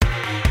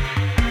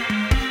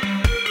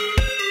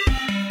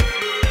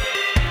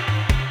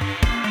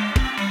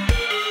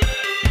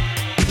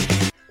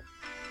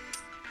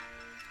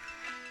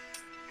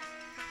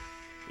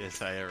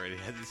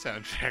had the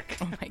soundtrack.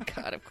 Oh my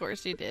god, of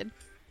course you did.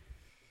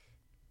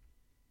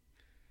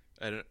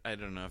 I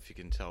don't know if you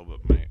can tell,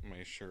 but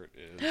my shirt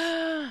is...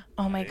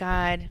 Oh my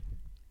god.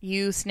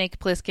 You Snake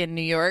Plissken,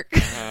 New York.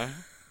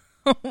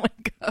 Oh my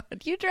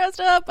god. You dressed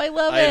up. I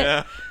love it. I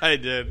know. I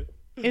did.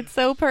 It's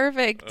so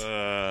perfect.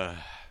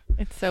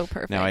 It's so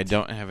perfect. Now, I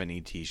don't have an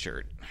ET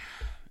shirt.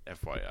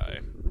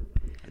 FYI.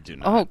 I do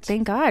not. Oh,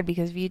 thank God,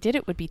 because if you did,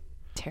 it would be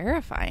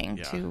terrifying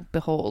to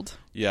behold.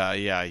 Yeah,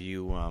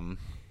 you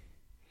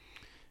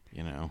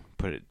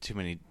put it too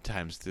many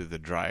times through the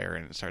dryer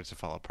and it starts to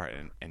fall apart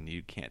and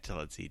you can't tell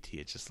it's ET.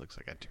 It just looks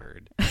like a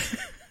turd.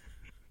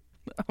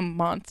 A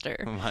monster.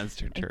 A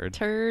monster turd. A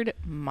turd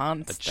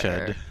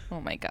monster. A chud.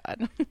 Oh my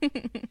God.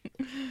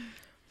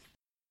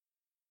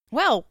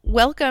 Well,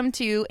 welcome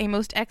to a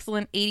Most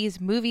Excellent 80s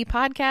Movie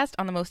Podcast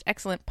on the Most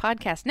Excellent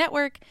Podcast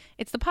Network.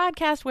 It's the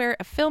podcast where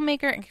a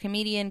filmmaker and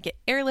comedian get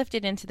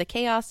airlifted into the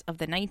chaos of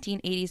the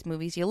 1980s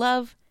movies you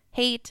love,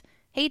 hate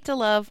to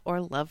love,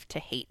 or love to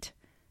hate.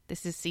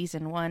 This is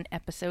Season 1,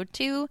 Episode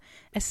 2,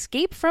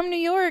 Escape from New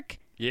York.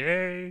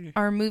 Yay!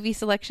 Our movie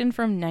selection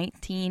from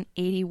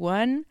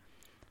 1981.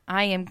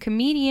 I am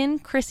comedian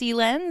Chrissy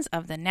Lenz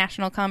of the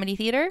National Comedy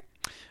Theater.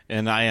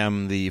 And I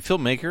am the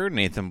filmmaker,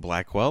 Nathan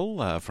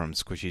Blackwell, from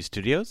Squishy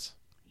Studios.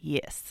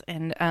 Yes.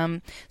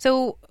 And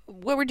so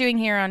what we're doing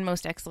here on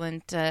Most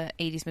Excellent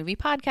 80s Movie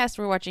Podcast,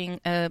 we're watching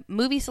a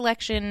movie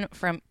selection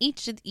from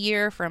each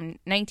year from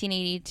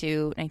 1980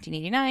 to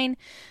 1989.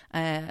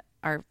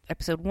 Our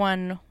episode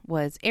 1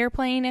 was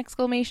Airplane! And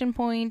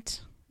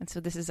so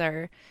this is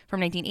our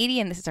from 1980,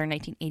 and this is our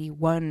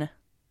 1981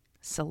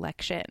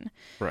 selection.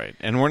 Right.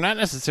 And we're not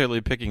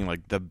necessarily picking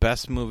like the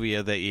best movie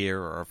of the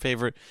year or our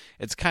favorite.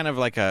 It's kind of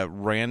like a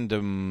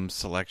random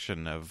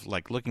selection of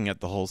like looking at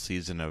the whole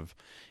season of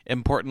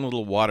important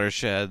little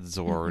watersheds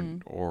or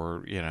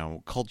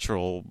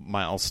cultural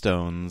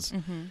milestones,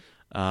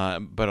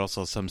 but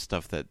also some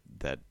stuff that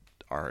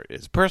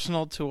is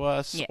personal to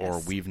us or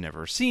we've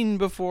never seen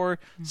before,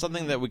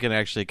 something that we can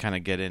actually kind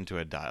of get into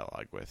a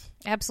dialogue with.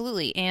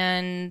 Absolutely.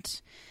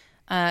 And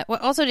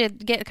also to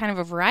get kind of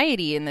a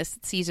variety in this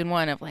season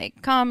 1 of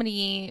like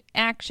comedy,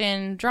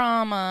 action,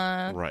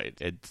 drama.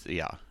 Right.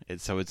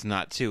 So it's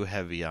not too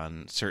heavy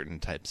on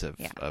certain types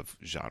of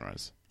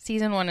genres.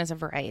 Season 1 is a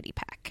variety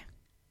pack.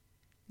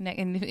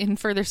 In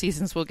further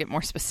seasons, we'll get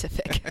more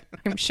specific,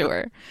 I'm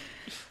sure.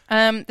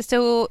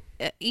 So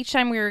each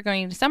time we were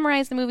going to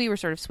summarize the movie, we're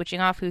sort of switching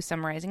off who's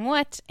summarizing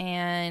what.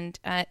 And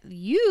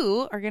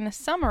you are going to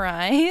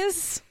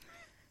summarize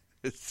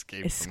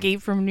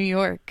Escape from New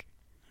York.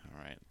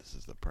 This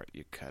is the part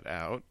you cut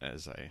out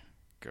as I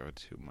go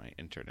to my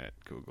internet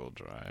Google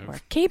Drive.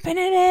 We're keeping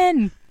it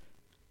in.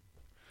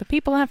 The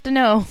people have to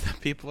know. The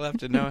people have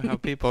to know how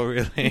people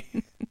really...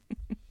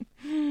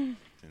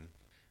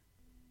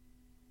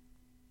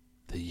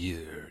 The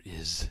year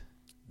is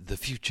the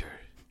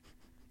future.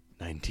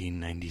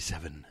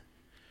 1997.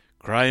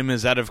 Crime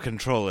is out of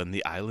control and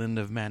the island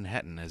of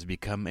Manhattan has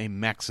become a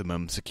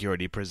maximum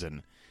security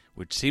prison,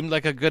 which seemed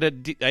like a good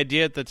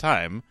idea at the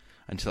time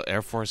until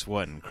Air Force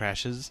One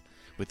crashes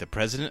with the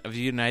President of the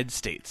United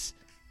States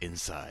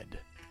inside.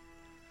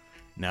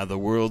 Now the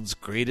world's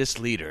greatest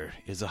leader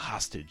is a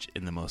hostage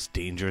in the most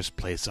dangerous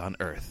place on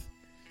Earth,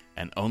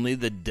 and only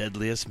the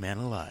deadliest man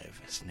alive,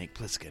 Snake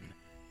Plissken,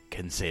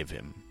 can save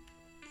him.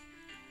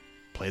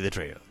 Play the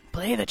trailer.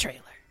 Play the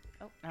trailer.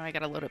 Oh, now I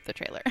gotta load up the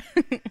trailer.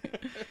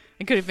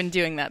 I could have been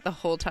doing that the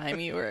whole time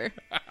you were...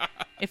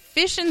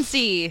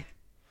 Efficiency!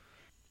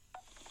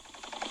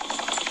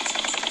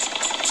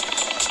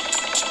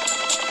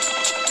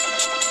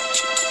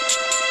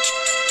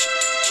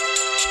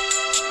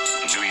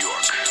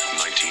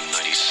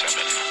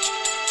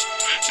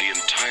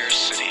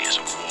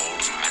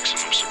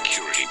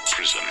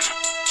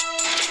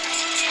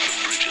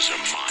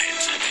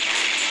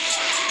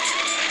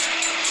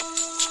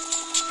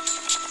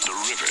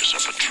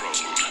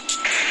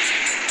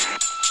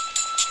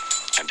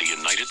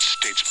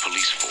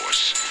 Police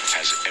force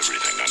has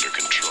everything under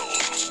control.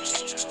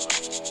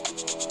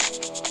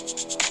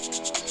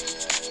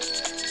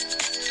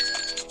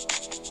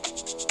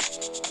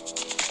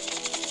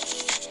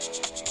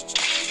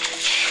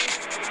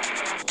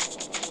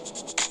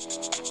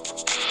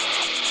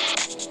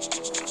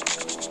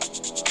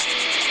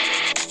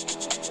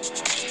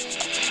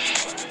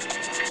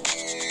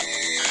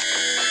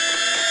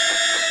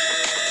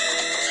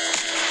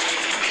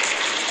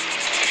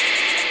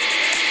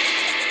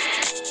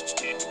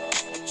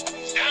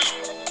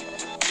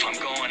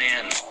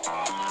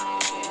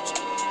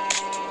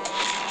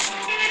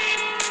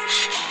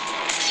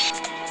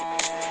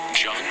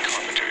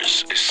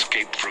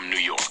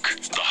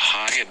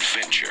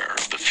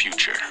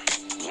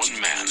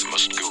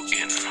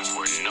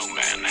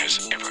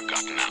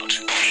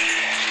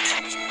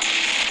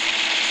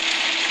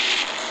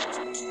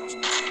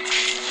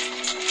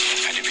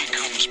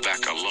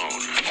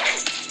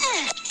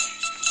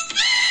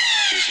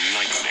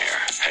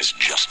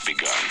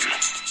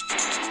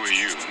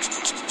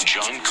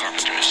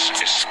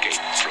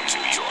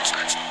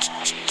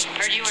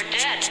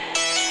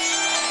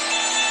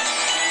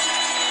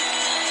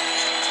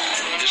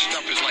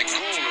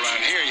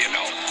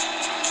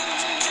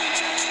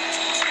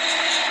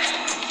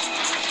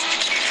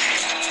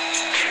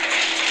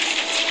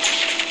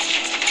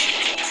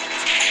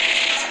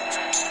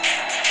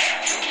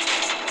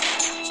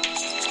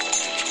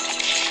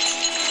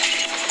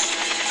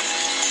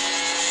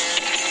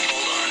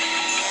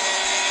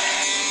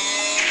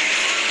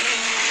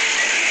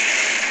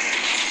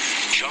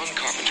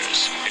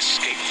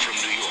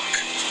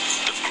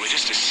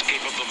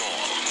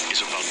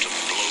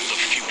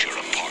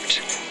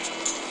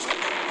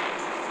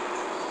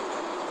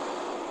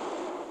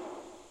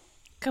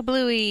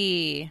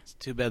 Kablooey. It's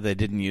too bad they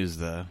didn't use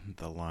the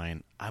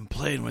line, "I'm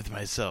playing with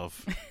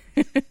myself."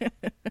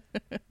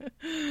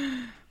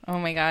 Oh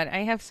my god, I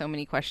have so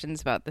many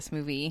questions about this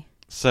movie.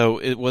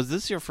 So, was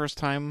this your first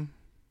time?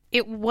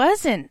 It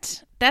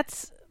wasn't.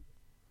 That's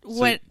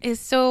what is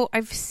so.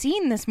 I've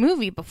seen this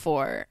movie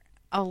before.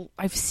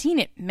 I've seen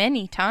it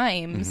many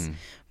times,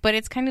 but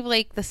it's kind of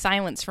like the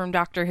silence from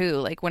Doctor Who.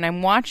 Like when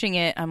I'm watching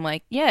it, I'm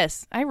like,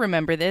 yes, I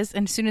remember this.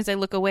 And as soon as I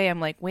look away, I'm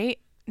like,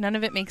 wait, none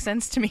of it makes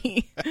sense to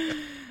me.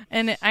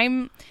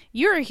 And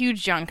you're a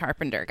huge John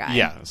Carpenter guy.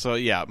 Yeah. So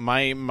yeah,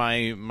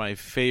 my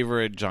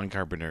favorite John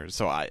Carpenter.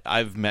 So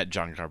I've met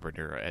John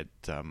Carpenter at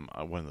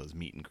one of those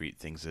meet and greet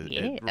things.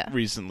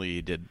 Recently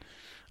he did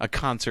a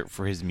concert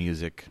for his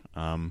music.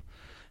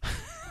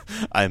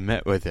 I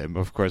met with him.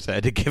 Of course, I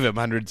had to give him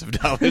hundreds of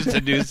dollars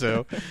to do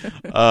so.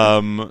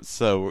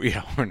 So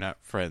yeah, we're not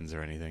friends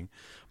or anything.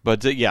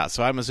 But yeah,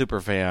 so I'm a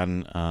super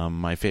fan.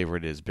 My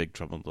favorite is Big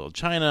Trouble in Little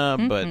China,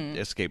 but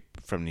Escape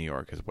from New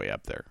York is way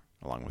up there,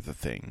 along with The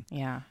Thing.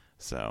 Yeah.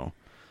 So.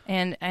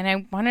 And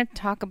I want to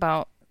talk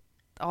about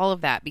all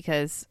of that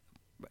because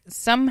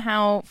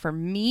somehow for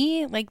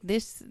me, like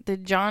the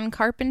John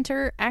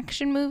Carpenter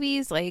action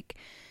movies, like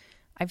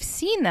I've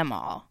seen them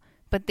all,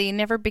 but they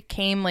never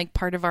became like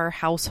part of our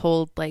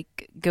household,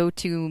 like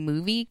go-to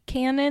movie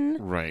canon.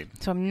 Right.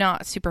 So I'm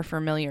not super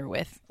familiar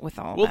with all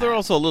that. Well, they're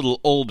also a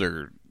little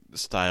older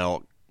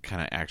style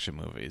kind of action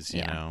movies,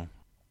 you know.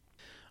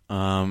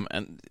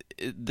 And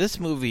this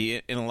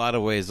movie, in a lot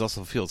of ways,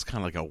 also feels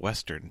kind of like a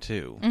Western,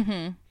 too.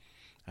 Mm-hmm.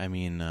 I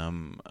mean,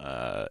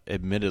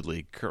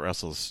 admittedly, Kurt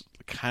Russell's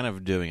kind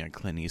of doing a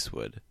Clint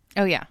Eastwood.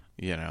 Oh, yeah.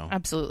 You know?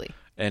 Absolutely.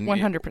 And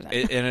 100%.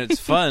 And it's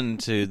fun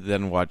to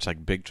then watch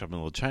like Big Trouble in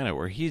Little China,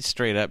 where he's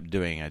straight up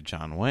doing a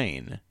John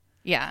Wayne.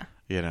 Yeah.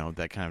 You know,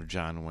 that kind of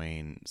John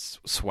Wayne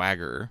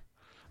swagger,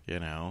 you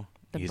know.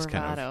 He's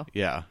bravado. Kind of,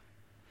 yeah.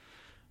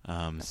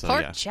 So,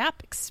 Pork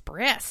Chop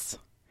Express.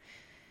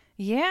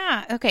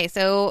 Yeah. Okay.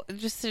 So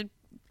just to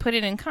put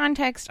it in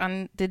context,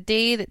 on the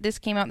day that this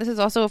came out, this is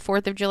also a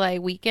 4th of July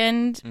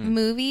weekend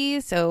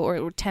movie, so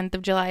or 10th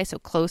of July, so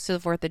close to the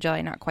 4th of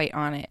July, not quite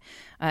on it.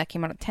 It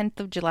came out on 10th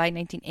of July,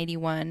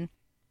 1981.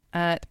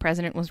 The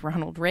president was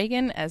Ronald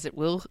Reagan, as it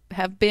will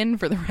have been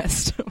for the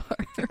rest of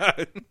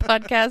our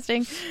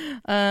podcasting.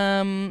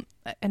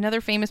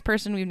 Another famous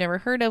person we've never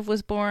heard of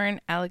was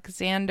born,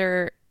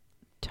 Alexander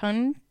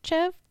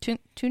Tunchev. Do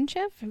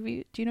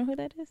you know who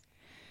that is?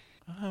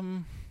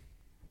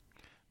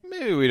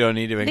 Maybe we don't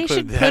need to include they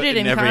should that put it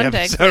in in every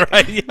context, episode,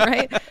 right? Yeah.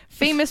 Right?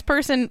 Famous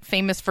person,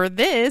 famous for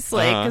this,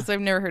 like because I've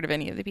never heard of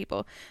any of the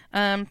people.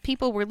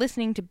 People were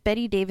listening to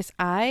Betty Davis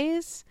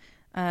Eyes,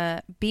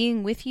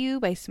 Being With You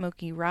by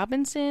Smokey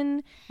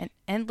Robinson, and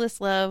Endless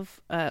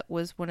Love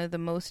was one of the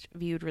most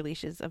viewed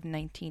releases of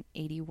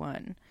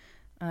 1981.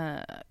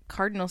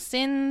 Cardinal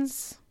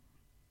Sins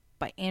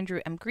by Andrew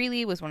M.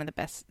 Greeley was one of the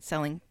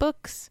best-selling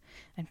books,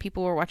 and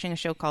people were watching a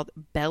show called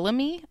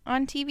Bellamy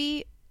on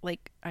TV.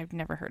 Like, I've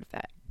never heard of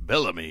that.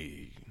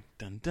 Bellamy.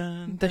 Dun,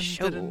 dun, The dun,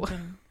 show. dun,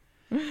 dun.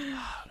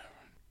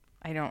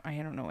 I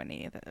don't know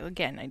any of that.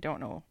 Again, I don't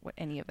know what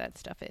any of that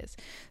stuff is.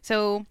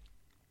 So,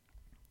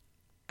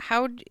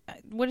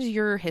 what is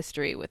your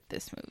history with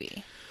this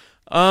movie?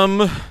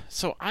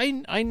 So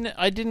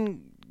I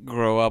didn't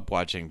grow up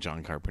watching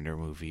John Carpenter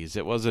movies.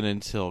 It wasn't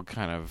until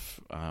kind of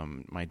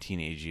my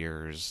teenage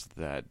years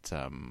that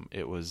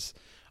it was.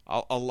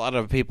 A lot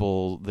of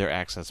people, their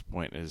access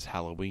point is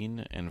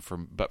Halloween,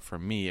 but for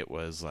me it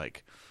was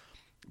like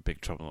Big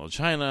Trouble in Little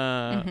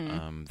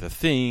China, The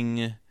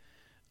Thing,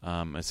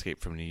 Escape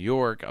from New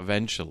York.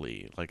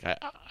 Eventually, like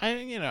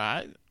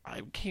I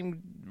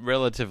came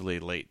relatively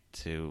late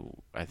to,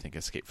 I think,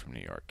 Escape from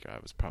New York. I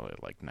was probably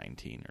like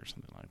 19 or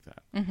something like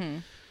that.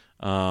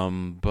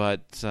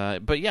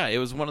 But yeah, it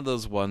was one of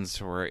those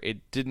ones where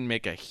it didn't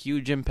make a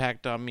huge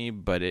impact on me,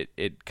 but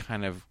it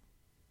kind of,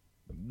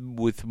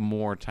 with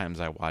more times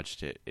I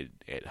watched it,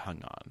 it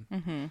hung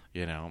on,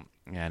 you know,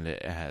 and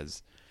it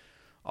has,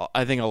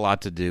 I think, a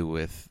lot to do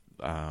with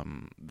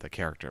the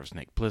character of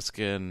Snake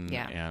Plissken,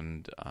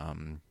 and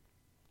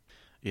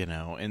you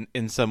know,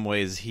 in some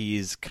ways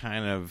he's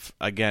kind of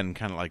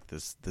like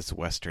this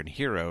Western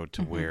hero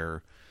to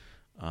where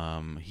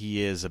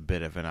he is a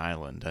bit of an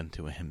island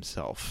unto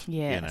himself.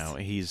 Yes. You know,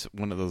 he's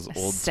one of those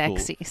old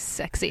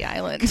sexy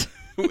island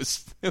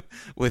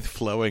with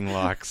flowing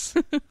locks.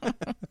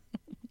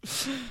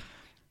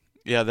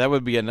 Yeah, that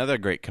would be another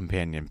great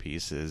companion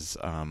piece is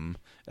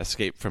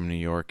Escape from New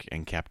York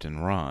and Captain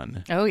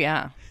Ron. Oh,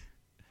 yeah.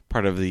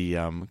 Part of the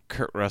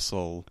Kurt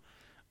Russell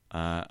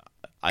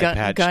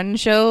gun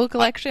show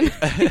collection.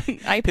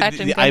 Eye Patch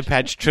and the Eye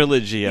Patch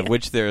trilogy, of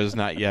which there is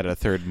not yet a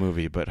third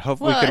movie, but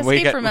hopefully we can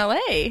wake up. Escape from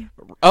L.A.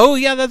 Oh,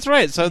 yeah, that's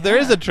right. So there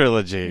is a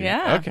trilogy.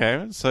 Yeah.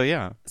 Okay, so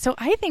yeah. So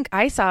I think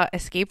I saw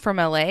Escape from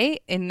L.A.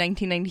 in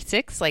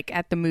 1996, like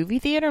at the movie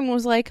theater, and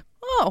was like,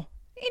 oh,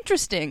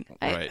 interesting.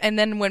 Right. And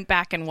then went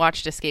back and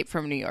watched Escape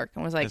from New York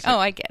and was like, oh,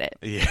 I get it.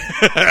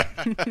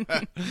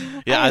 Yeah.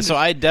 Yeah, so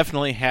I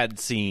definitely had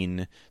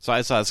seen... So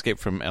I saw Escape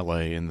from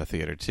L.A. in the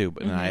theater, too,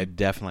 but I had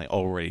definitely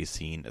already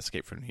seen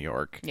Escape from New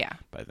York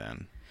by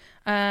then.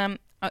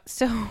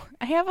 So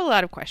I have a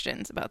lot of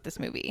questions about this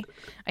movie.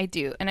 I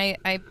do. And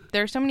I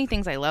there are so many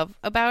things I love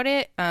about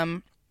it.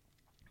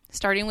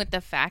 Starting with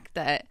the fact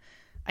that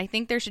I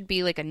think there should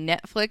be like a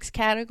Netflix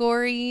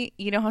category.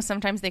 You know how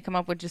sometimes they come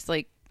up with just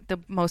like the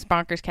most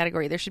bonkers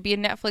category? There should be a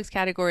Netflix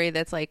category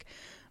that's like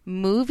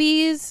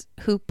movies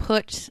who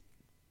put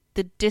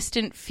the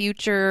distant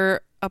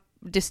future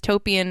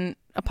dystopian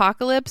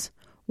apocalypse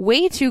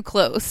way too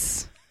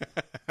close.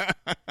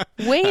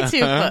 Way too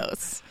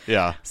close.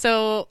 Yeah.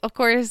 So, of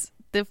course,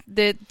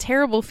 the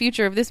terrible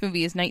future of this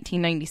movie is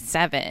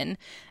 1997.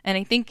 And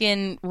I think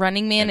in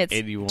Running Man, it's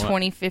 81.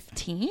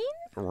 2015?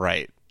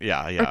 Right.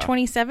 Yeah. Or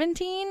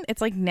 2017?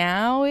 It's like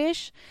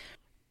now-ish.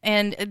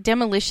 And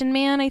Demolition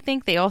Man, I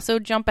think, they also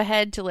jump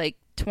ahead to like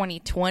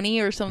 2020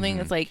 or something.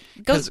 It's like,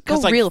 go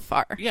like, real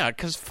far. Yeah,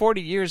 because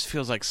 40 years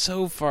feels like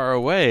so far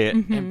away,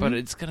 but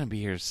it's going to be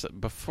here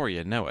before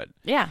you know it.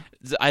 Yeah.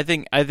 I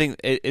think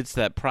it's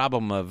that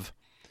problem of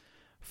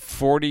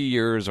 40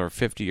 years or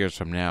 50 years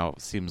from now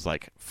seems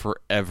like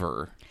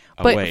forever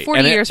away. But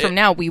 40 years from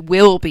now, we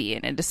will be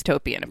in a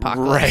dystopian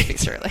apocalypse, right.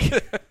 surely.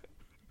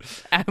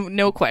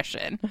 No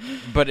question.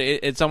 But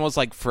it's almost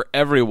like for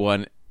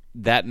everyone,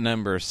 that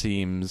number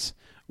seems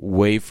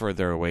way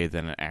further away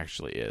than it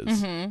actually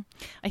is.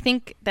 I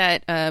think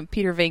that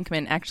Peter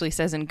Venkman actually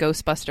says in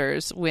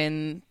Ghostbusters,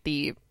 when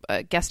the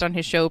guest on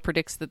his show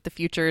predicts that the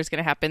future is going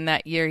to happen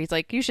that year, he's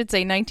like, you should say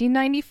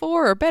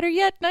 1994, or better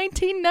yet,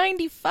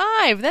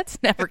 1995. That's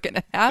never going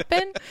to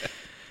happen.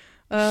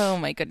 Oh,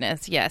 my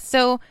goodness. Yeah.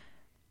 So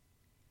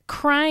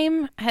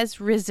crime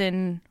has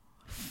risen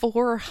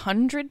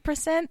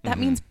 400%. That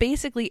means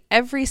basically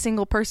every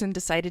single person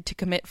decided to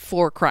commit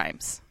 4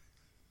 crimes.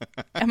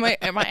 Am I?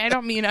 I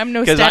don't mean I'm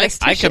no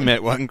statistician. I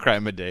commit 1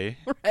 crime a day,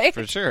 right?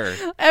 For sure.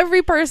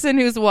 Every person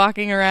who's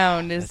walking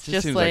around is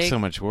just seems like so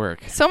much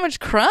work. So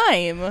much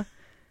crime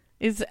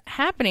is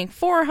happening.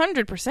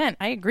 400%.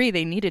 I agree.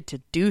 They needed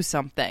to do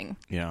something.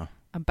 Yeah.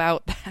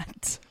 About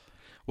that.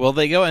 Well,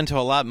 they go into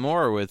a lot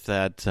more with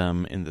that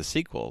in the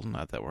sequel.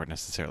 Not that we're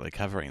necessarily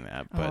covering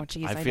that, but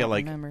I feel don't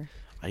like remember.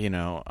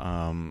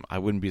 I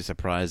wouldn't be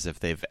surprised if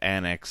they've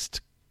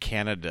annexed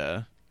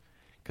Canada.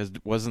 Because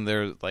wasn't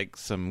there like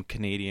some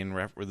Canadian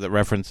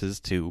references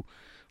to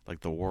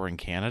like the war in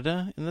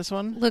Canada in this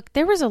one? Look,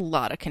 there was a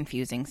lot of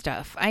confusing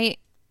stuff.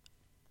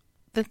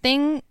 The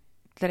thing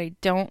that I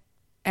don't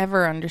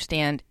ever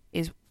understand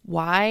is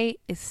why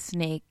is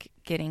Snake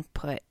getting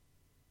put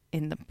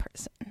in the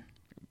prison?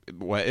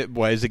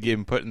 Why is it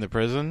getting put in the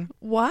prison?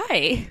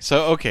 Why?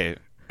 So okay,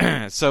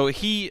 so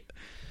he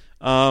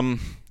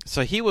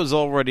was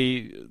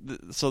already.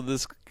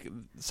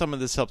 Some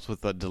of this helps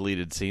with the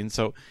deleted scene.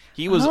 So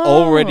he was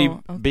already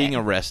being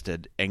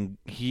arrested, and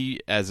he,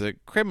 as a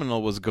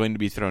criminal, was going to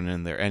be thrown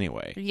in there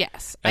anyway.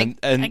 Yes, and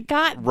I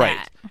got right.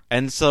 that.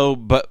 And so,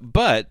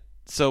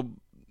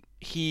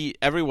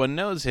 everyone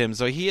knows him.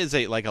 So he is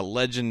a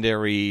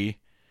legendary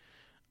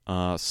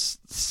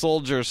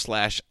soldier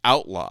 /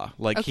 outlaw.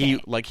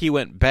 He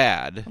went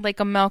bad, like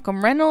a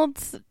Malcolm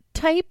Reynolds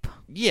type.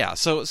 Yeah,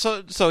 so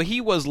he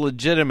was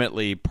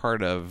legitimately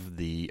part of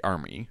the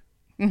army.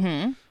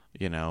 Mm-hmm.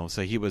 You know,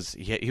 so he was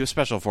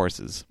special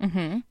forces.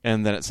 Mm-hmm.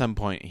 And then at some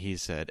point he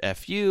said,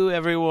 "F you,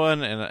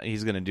 everyone," and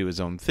he's going to do his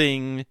own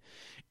thing.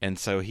 And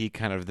so he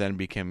kind of then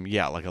became,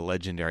 like a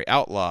legendary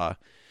outlaw.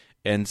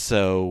 And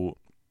so,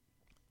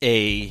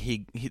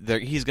 he's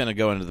going to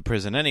go into the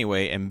prison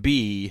anyway, and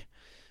B,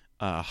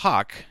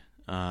 Hawk,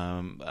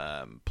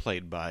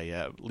 played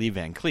by Lee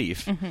Van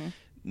Cleef,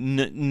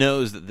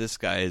 knows that this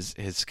guy's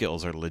his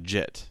skills are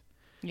legit.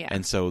 Yeah.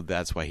 And so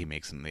that's why he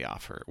makes him the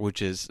offer,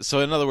 which is so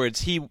in other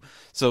words,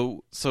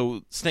 so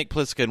Snake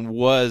Plissken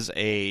was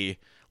a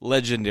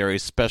legendary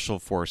special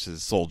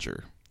forces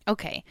soldier.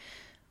 Okay.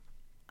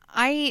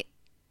 I'm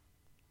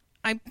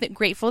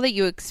grateful that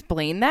you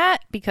explained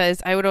that,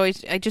 because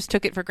I just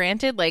took it for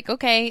granted, like,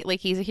 okay,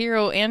 like he's a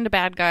hero and a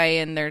bad guy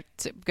and they're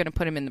going to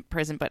put him in the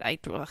prison, but I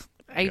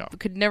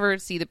could never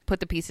put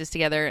the pieces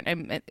together.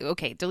 And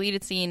okay,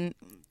 deleted scene,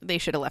 they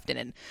should have left it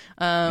in.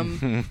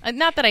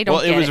 Not that I don't.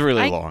 Well, it was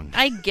really long.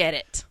 I get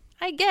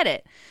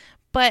it,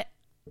 but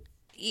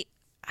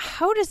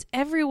how does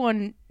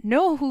everyone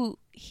know who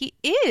he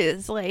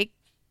is? Like,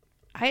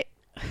 well,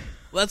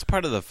 that's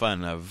part of the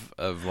fun of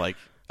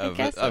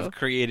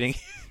creating.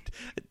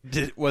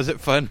 Was it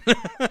fun?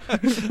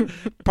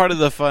 Part of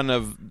the fun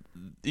of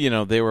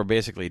they were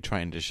basically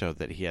trying to show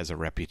that he has a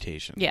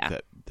reputation. Yeah.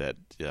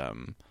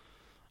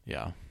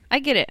 Yeah. I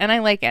get it, and I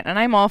like it, and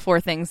I'm all for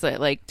things that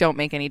like don't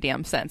make any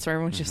damn sense. Or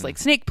everyone's just like,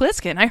 Snake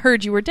Plissken, I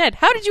heard you were dead.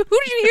 Who did you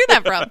hear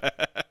that from?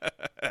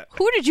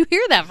 Who did you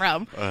hear that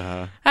from?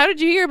 Uh-huh. How did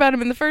you hear about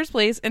him in the first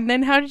place? And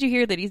then how did you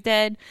hear that he's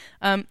dead?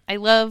 I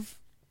love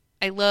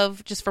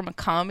just from a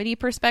comedy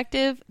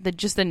perspective,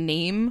 just the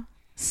name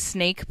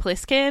Snake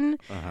Plissken.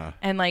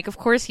 And, like, of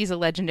course he's a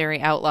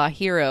legendary outlaw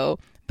hero,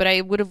 but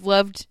I would have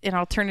loved an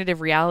alternative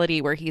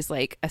reality where he's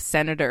like a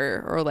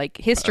senator or like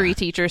history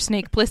teacher.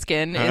 Snake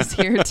Plissken is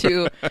here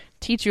to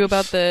teach you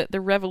about the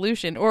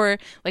revolution. Or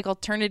like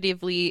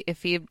alternatively,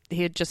 if he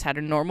had just had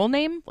a normal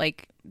name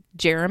like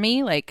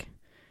Jeremy, like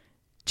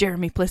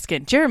Jeremy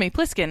Plissken. Jeremy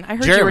Plissken. I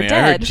heard you were dead.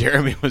 I heard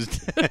Jeremy was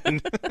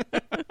dead.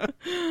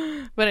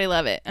 But I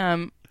love it.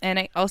 And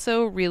I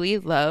also really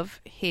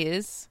love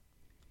his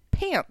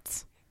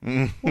pants.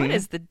 What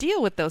is the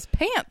deal with those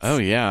pants? Oh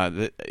yeah,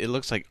 it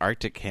looks like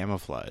Arctic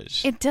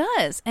camouflage. It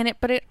does,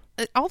 but it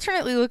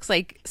alternately looks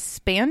like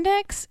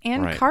spandex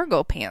and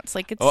cargo pants.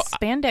 Like it's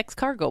spandex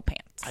cargo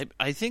pants.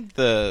 I think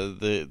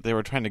they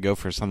were trying to go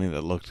for something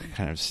that looked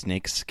kind of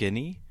snake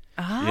skinny.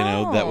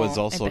 Oh, that was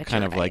also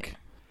kind of like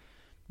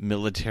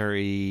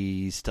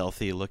military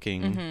stealthy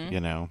looking.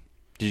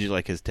 Did you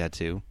like his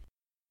tattoo?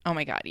 Oh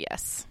my god,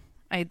 yes,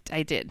 I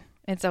did.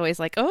 It's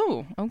always like,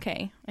 oh,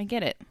 okay, I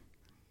get it.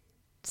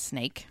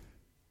 Snake.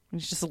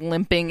 He's just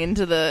limping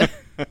into the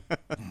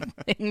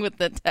thing with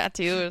the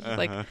tattoo. It's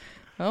like,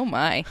 oh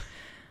my.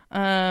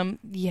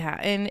 Yeah,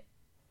 and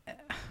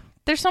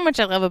there's so much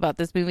I love about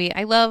this movie.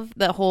 I love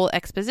the whole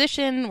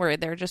exposition where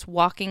they're just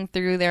walking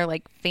through their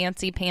like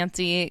fancy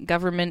pantsy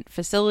government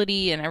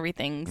facility and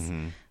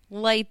everything's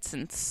lights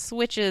and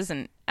switches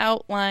and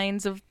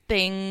outlines of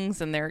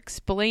things, and they're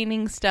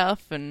explaining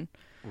stuff. And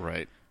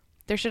right.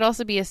 There should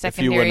also be a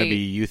secondary... If you want to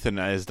be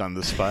euthanized on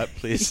the spot,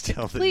 please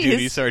tell the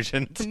duty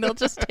sergeant. And they'll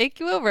just take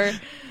you over.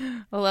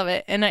 I love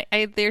it. And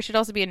there should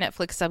also be a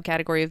Netflix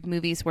subcategory of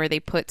movies where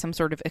they put some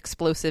sort of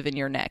explosive in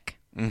your neck.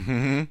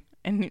 Mm-hmm.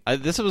 And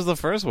this was the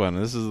first one.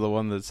 This is the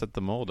one that set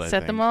the mold, I think.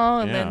 Set them all,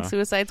 and then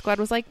Suicide Squad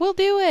was like, we'll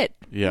do it.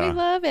 Yeah. We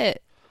love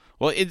it.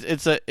 Well,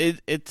 it's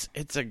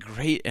a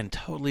great and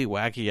totally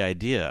wacky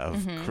idea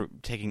of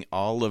taking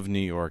all of New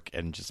York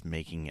and just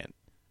making it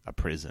a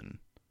prison.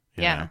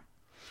 You know?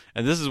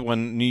 And this is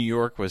when New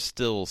York was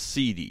still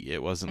seedy.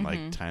 It wasn't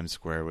like Times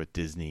Square with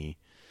Disney,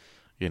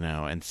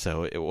 and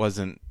so it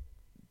wasn't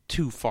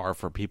too far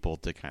for people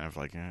to kind of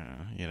like,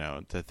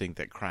 to think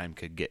that crime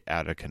could get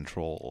out of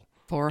control.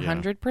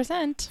 400%.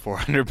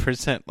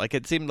 400%. Like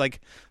it seemed like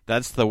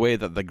that's the way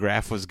that the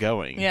graph was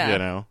going,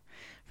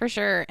 For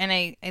sure.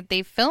 And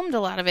they filmed a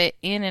lot of it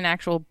in an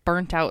actual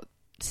burnt out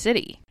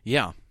city.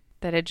 Yeah.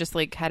 That had just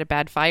like had a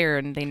bad fire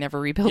and they never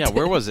rebuilt it. Yeah,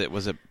 where was it?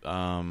 Was it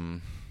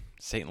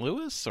St.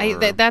 Louis?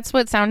 Or... that's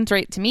what sounds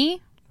right to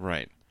me.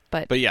 Right.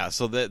 But yeah,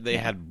 so they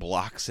had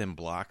blocks and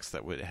blocks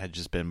that had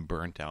just been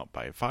burnt out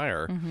by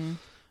fire.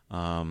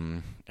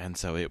 And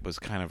so it was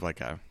kind of like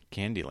a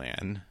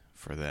Candyland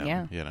for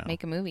them.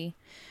 Make a movie.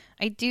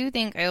 I do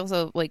think I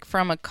also, like,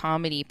 from a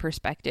comedy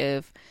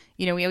perspective,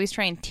 we always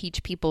try and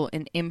teach people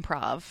in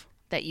improv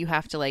that you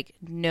have to, like,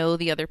 know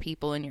the other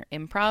people in your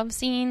improv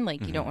scene.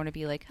 Like, you don't want to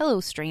be like, hello,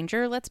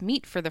 stranger, let's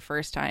meet for the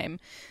first time.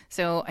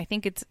 So I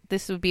think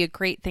this would be a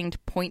great thing to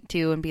point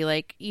to and be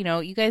like,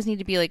 you guys need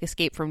to be like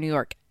Escape from New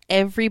York.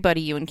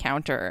 Everybody you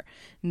encounter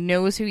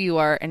knows who you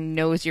are and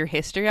knows your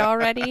history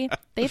already.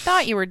 They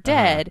thought you were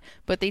dead,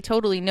 but they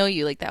totally know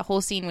you. Like that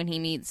whole scene when he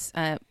meets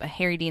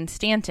Harry Dean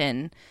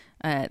Stanton,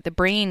 the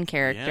Brain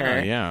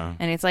character. Yeah.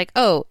 And it's like,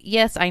 oh,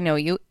 yes, I know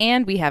you,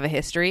 and we have a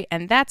history,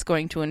 and that's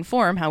going to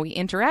inform how we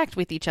interact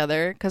with each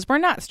other, because we're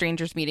not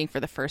strangers meeting for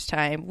the first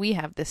time. We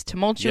have this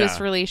tumultuous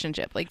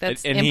relationship. Like,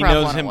 that's and improv he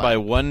knows 101. him by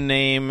one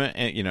name,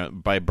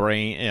 and, by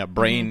Brain.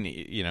 Brain,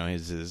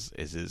 is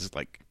his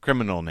like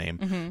criminal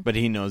name, but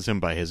he knows him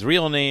by his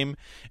real name.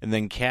 And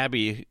then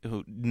Cabby,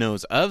 who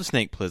knows of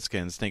Snake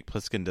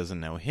Plissken doesn't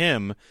know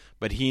him,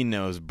 but he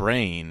knows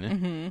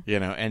Brain.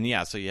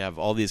 And so you have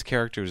all these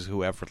characters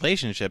who have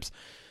relationships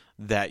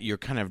that you're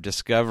kind of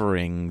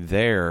discovering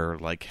there.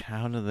 Like,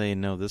 how do they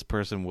know this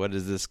person? What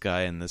is this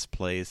guy in this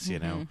place?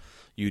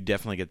 You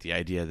definitely get the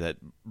idea that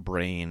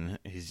Brain,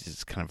 he's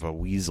just kind of a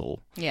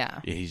weasel.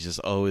 Yeah. He's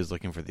just always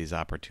looking for these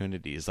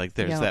opportunities. Like,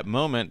 there's that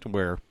moment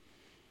where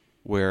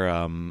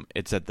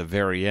it's at the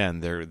very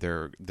end.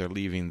 They're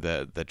leaving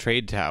the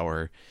trade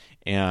tower,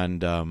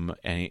 and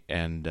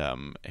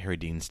Harry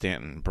Dean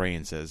Stanton,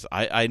 Brain, says,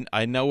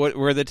 I know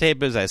where the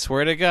tape is. I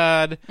swear to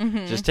God,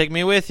 just take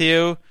me with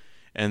you.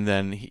 And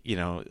then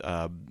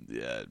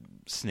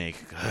Snake,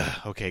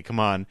 okay, come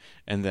on.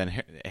 And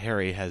then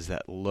Harry has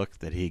that look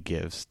that he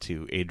gives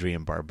to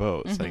Adrienne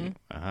Barbeau, saying,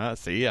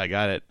 see, I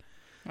got it.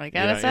 I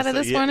got us out of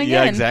this one again.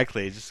 Yeah, again.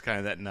 exactly. Just kind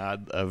of that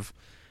nod of,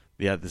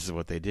 this is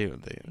what they do.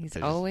 He's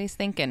always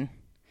thinking.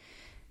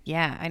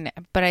 Yeah,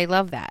 but I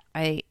love that.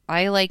 I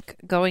like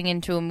going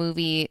into a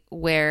movie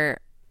where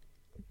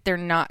they're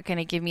not going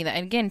to give me that.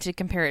 And again, to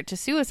compare it to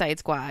Suicide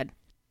Squad,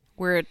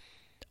 where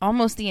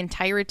almost the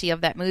entirety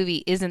of that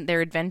movie isn't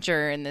their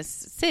adventure in this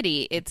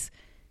city. It's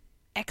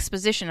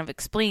exposition of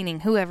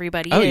explaining who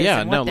everybody is. Oh,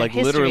 yeah. No, like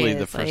literally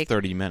the first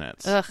 30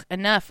 minutes.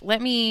 Enough.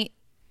 Let me,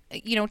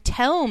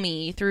 tell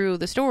me through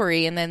the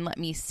story, and then let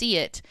me see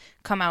it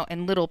come out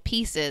in little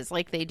pieces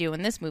like they do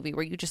in this movie,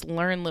 where you just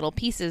learn little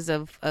pieces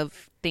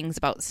of things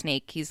about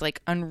Snake. He's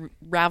like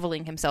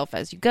unraveling himself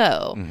as you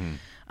go.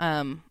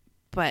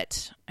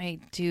 But I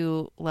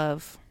do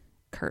love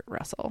Kurt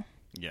Russell.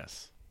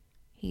 Yes.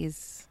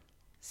 He's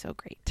so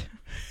great.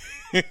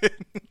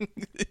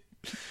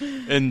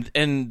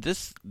 And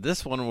this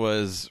one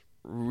was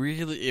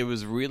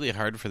really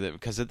hard for them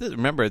because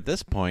remember at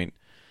this point,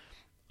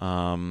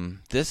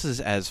 this is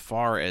as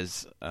far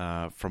as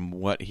from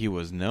what he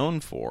was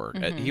known for.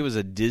 He was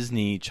a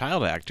Disney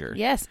child actor.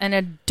 Yes, an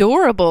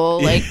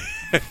adorable, like,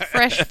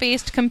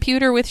 fresh-faced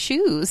computer with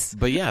shoes.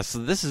 But yeah, so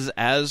this is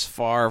as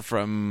far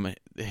from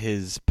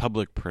his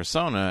public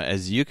persona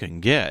as you can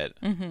get.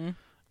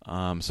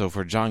 So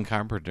for John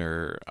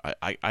Carpenter,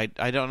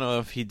 I don't know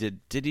if he did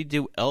he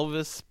do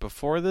Elvis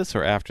before this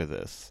or after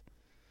this?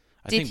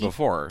 I think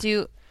before.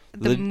 Do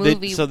the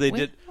movie? They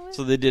did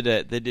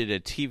a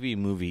TV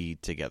movie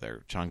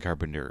together, John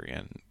Carpenter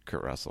and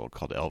Kurt Russell,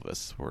 called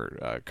Elvis,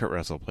 where Kurt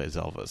Russell plays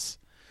Elvis.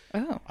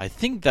 Oh, I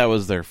think that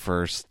was their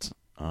first.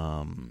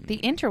 The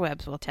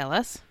interwebs will tell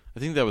us. I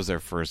think that was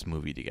their first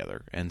movie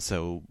together, and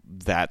so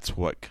that's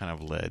what kind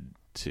of led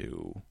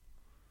to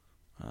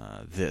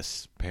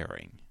this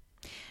pairing.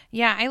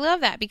 Yeah, I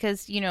love that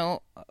because, you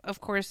know, of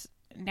course,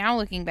 now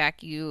looking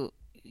back, you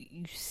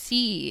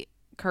see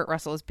Kurt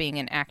Russell as being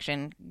an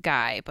action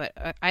guy, but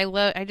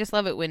I just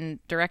love it when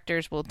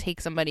directors will take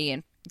somebody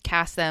and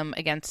cast them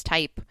against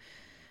type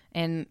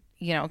and,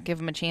 you know, give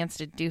them a chance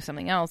to do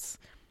something else.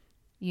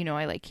 You know,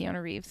 I like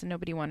Keanu Reeves, and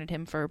nobody wanted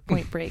him for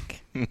Point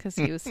Break because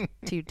he was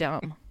too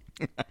dumb.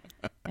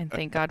 And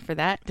thank God for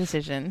that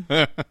decision.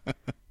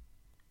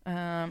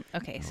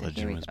 Okay, so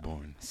here we go.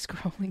 Born.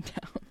 Scrolling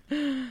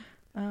down.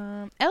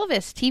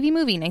 Elvis TV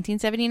movie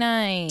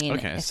 1979.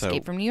 Okay,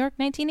 Escape from New York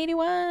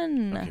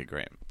 1981. Okay,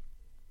 great.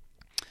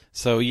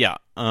 So yeah,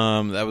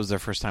 that was their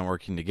first time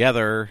working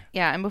together.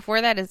 Yeah, and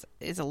before that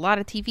is a lot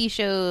of TV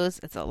shows.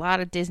 It's a lot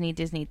of Disney.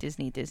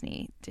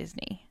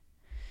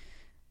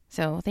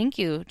 So thank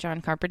you,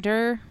 John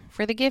Carpenter,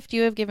 for the gift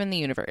you have given the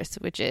universe,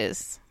 which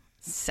is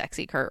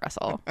sexy Kurt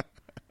Russell.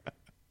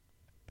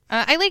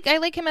 I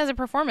like him as a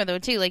performer though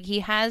too. Like he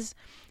has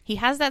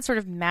that sort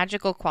of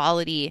magical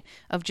quality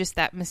of just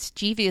that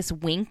mischievous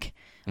wink.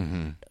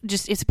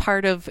 Just it's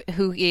part of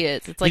who he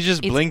is. It's like he's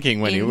just blinking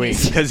when he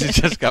winks because he's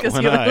just got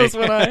one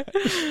eye.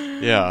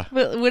 Yeah.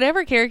 But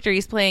whatever character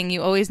he's playing,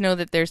 you always know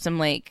that there's some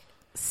like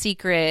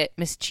secret,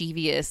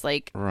 mischievous,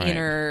 like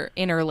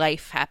inner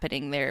life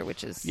happening there,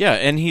 which is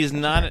and he's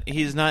not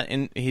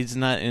an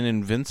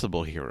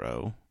invincible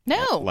hero.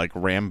 No, like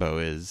Rambo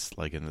is,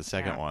 like in the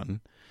second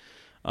one.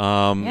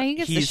 He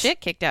gets the shit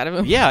kicked out of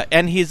him. Yeah,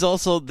 and he's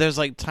also there's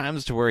like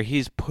times to where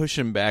he's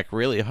pushing back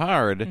really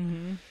hard,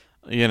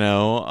 you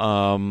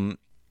know,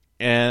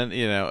 and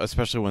you know,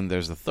 especially when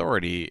there's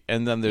authority,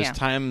 and then there's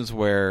times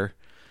where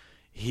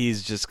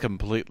he's just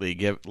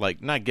completely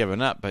not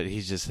giving up, but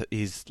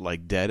he's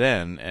like dead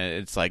end, and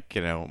it's like,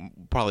 you know,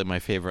 probably my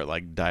favorite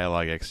like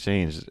dialogue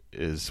exchange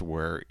is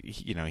where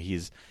you know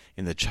he's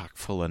in the chock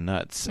full of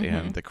nuts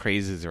and the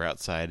crazies are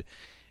outside,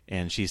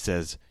 and she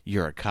says,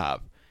 "You're a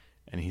cop."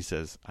 And he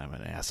says, "I'm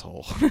an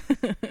asshole."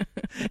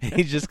 And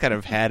he just kind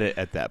of had it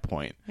at that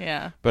point.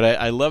 Yeah. But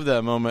I love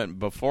that moment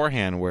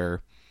beforehand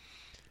where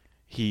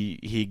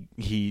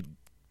he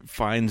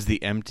finds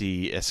the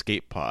empty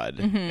escape pod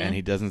and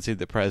he doesn't see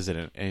the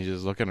president, and he's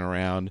just looking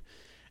around,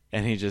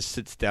 and he just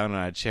sits down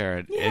on a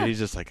chair and he's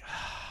just like,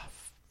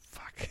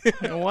 fuck.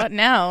 What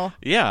now?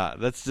 Yeah,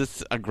 that's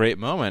just a great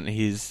moment.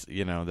 He's,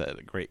 you know,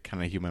 that great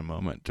kind of human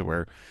moment to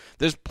where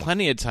there's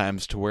plenty of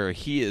times to where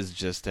he is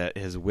just at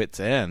his wit's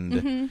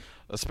end,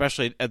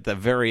 especially at the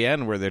very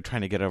end where they're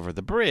trying to get over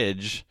the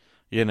bridge,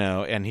 you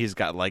know, and he's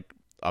got like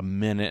a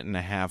minute and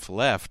a half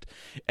left,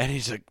 and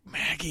he's like,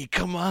 "Maggie,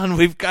 come on,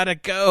 we've got to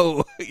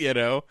go," you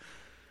know.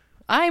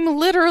 I'm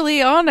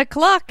literally on a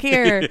clock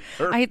here.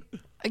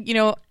 You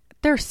know,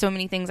 there's so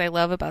many things I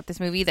love about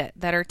this movie that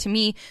are to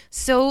me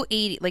so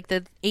 80, like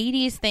the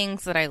 80s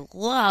things that I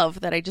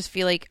love that I just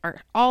feel like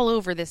are all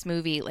over this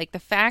movie. Like the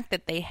fact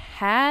that they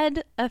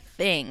had a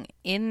thing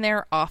in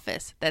their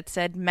office that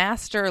said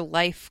Master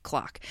Life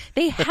Clock.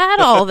 They had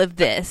all of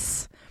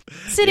this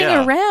sitting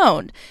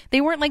around.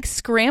 They weren't like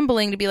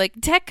scrambling to be like,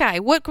 "Tech guy,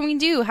 what can we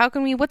do?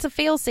 What's a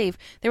fail safe?"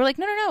 They were like,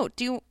 no,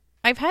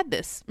 I've had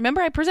this. Remember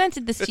I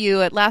presented this to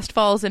you at last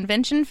fall's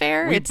invention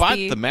fair? We bought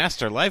the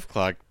Master Life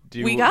Clock.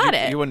 We got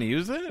it. You want to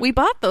use it? We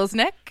bought those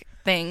neck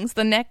things,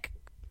 the neck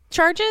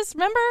charges,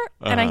 remember?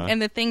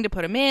 And the thing to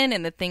put them in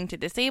and the thing to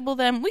disable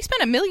them. We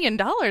spent $1 million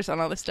on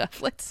all this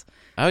stuff. Let's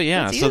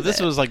so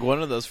this was like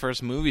one of those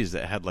first movies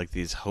that had like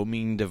these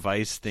homing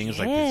device things,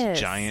 like these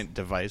giant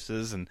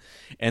devices,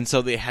 and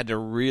so they had to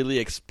really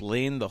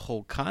explain the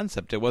whole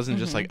concept. It wasn't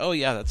just like, "Oh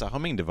yeah, that's a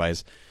homing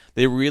device."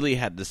 They really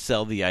had to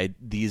sell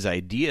these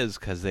ideas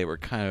because they were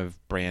kind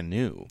of brand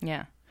new.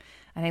 Yeah.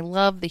 And I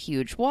love the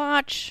huge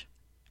watch.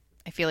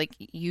 I feel like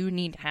you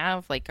need to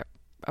have like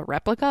a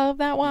replica of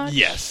that watch.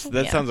 Yes,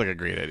 that sounds like a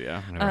great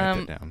idea. I'm gonna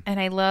write that down. And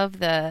I love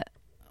the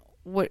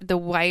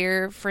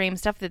wireframe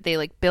stuff that they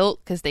like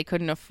built because they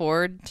couldn't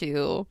afford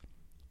to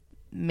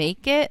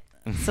make it,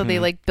 so they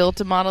like built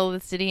a model of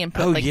the city and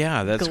put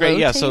that's great.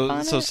 Yeah,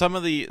 so some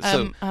of the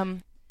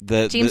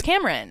James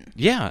Cameron.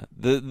 Yeah,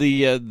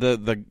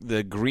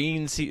 the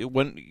green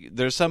when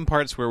there's some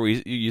parts where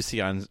you see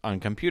on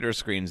computer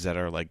screens that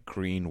are like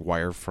green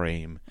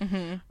wireframe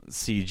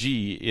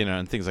CG,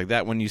 and things like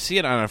that. When you see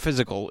it on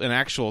an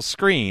actual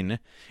screen,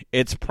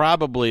 it's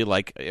probably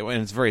like, when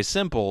it's very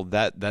simple,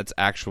 that's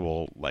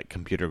actual like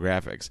computer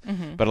graphics.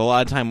 But a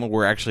lot of time when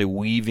we're actually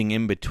weaving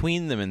in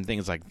between them and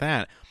things like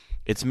that,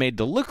 it's made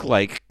to look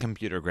like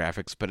computer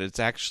graphics, but it's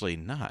actually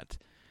not.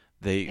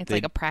 It's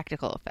like a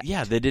practical effect.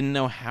 Yeah, they didn't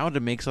know how to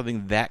make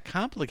something that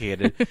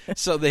complicated,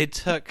 so they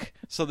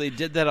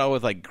did that all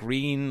with like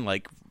green,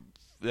 like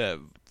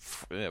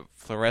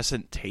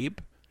fluorescent tape.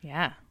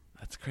 Yeah,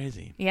 that's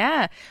crazy.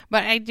 Yeah,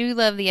 but I do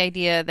love the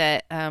idea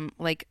that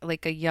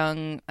like a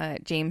young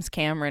James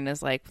Cameron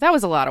is like, that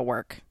was a lot of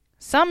work.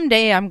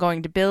 Someday I'm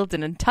going to build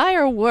an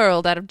entire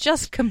world out of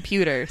just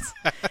computers,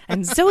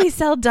 and Zoe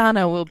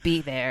Saldana will be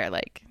there.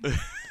 Like.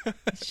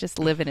 He's just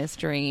living his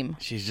dream.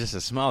 She's just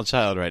a small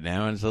child right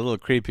now, and it's a little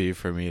creepy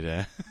for me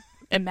to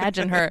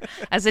imagine her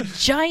as a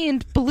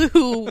giant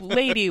blue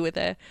lady with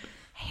a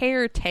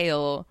hair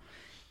tail.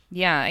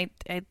 Yeah,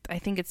 I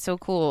think it's so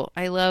cool.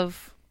 I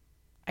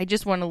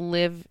just want to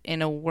live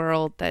in a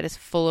world that is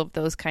full of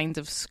those kinds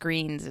of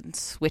screens and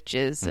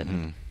switches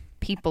and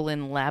people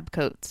in lab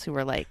coats who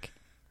are like,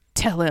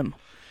 tell him.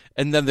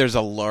 And then there's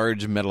a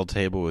large metal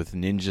table with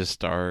ninja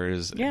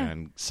stars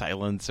and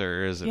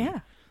silencers.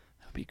 And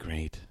be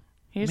great.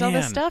 Here's all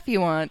the stuff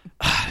you want.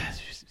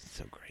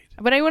 So great.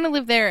 But I want to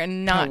live there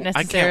and not necessarily.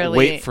 I can't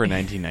wait for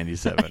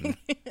 1997.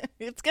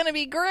 It's gonna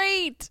be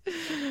great.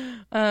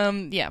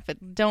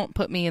 But don't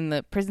put me in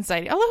the prison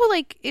side. Although,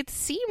 like, it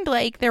seemed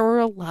like there were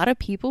a lot of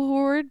people who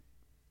were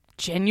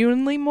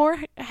genuinely more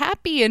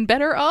happy and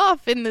better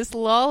off in this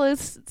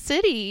lawless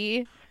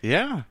city.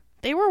 Yeah,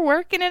 they were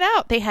working it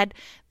out. They had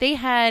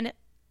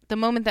the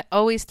moment that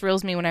always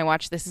thrills me when I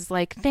watch this is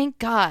like, thank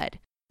God.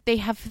 They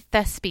have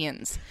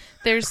thespians.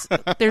 There's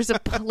a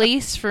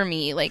place for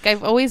me. Like,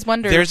 I've always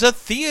wondered. There's a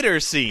theater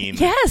scene.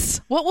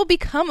 Yes. What will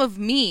become of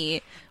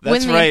me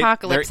when the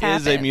apocalypse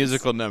happens? There is a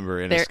musical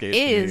number in Escape from New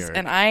York. There is,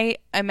 and I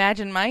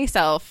imagine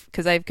myself,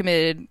 because I've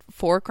committed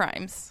 4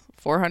 crimes,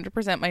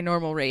 400% my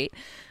normal rate,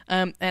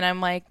 and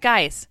I'm like,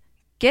 guys,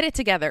 get it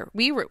together.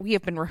 We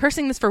have been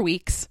rehearsing this for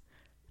weeks.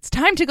 It's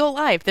time to go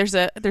live. There's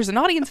an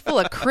audience full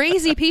of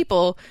crazy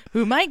people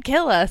who might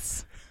kill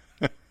us.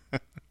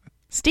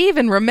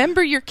 Steven,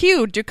 remember your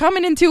cue. You're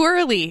coming in too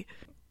early.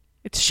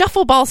 It's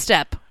shuffle ball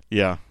step.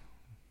 Yeah.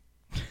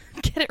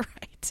 Get it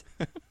right.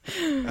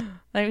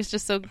 I was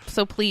just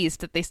so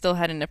pleased that they still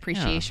had an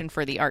appreciation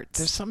for the arts.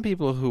 There's some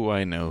people who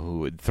I know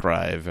who would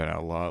thrive in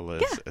a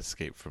lawless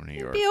Escape from New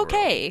York. Be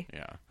okay.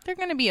 Yeah. They're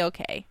going to be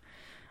okay.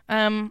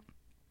 All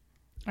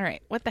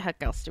right. What the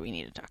heck else do we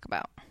need to talk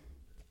about?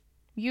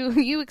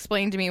 You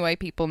explained to me why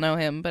people know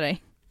him, but I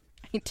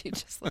do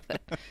just love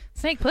it.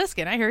 Snake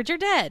Plissken, I heard you're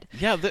dead.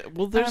 Yeah,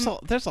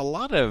 there's a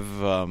lot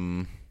of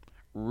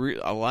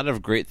a lot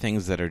of great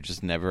things that are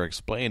just never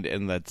explained,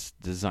 and that's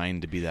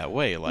designed to be that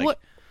way. Like,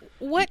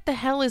 what the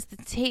hell is the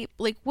tape?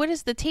 Like, what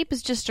is the tape?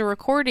 Is just a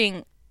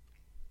recording?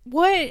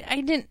 What?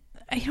 I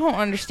don't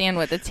understand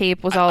what the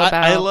tape was all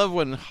about. I love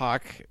when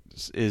Hawk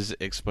is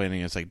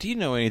explaining. It's like, do you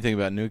know anything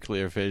about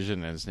nuclear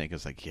fission? And Snake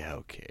is like, yeah,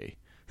 okay.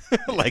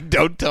 Like,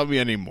 don't tell me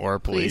anymore,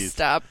 please. Please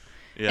stop.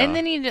 Yeah. And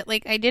then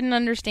I didn't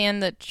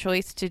understand the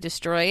choice to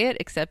destroy it,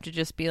 except to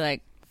just be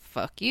like,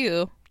 "Fuck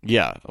you."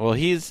 Yeah. Well,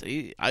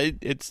 the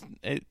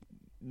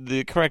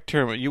correct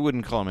term. You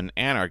wouldn't call him an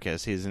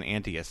anarchist. He's an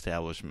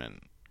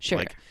anti-establishment. Sure.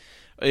 Like,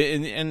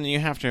 and you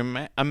have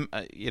to,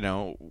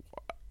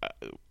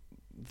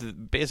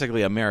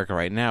 basically America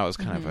right now is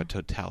kind of a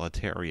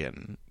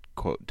totalitarian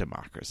quote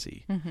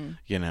democracy.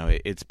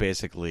 It's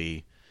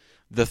basically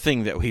the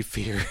thing that we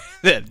fear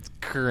that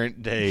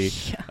current day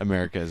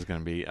America is going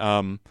to be.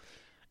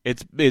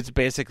 It's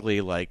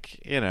basically like,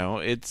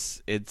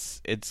 it's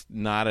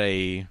not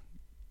a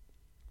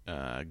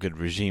good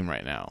regime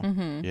right now.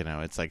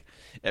 It's like,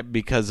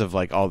 because of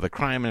like all the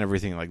crime and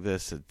everything like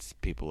this, it's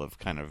people have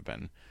kind of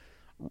been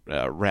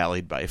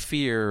rallied by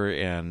fear,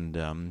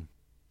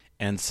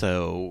 and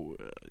so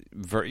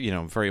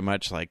very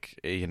much like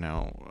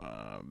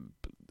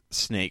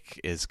Snake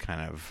is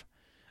kind of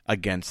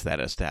against that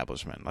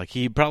establishment. Like,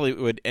 he probably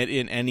would,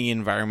 in any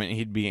environment,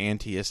 he'd be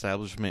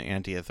anti-establishment,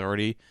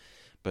 anti-authority,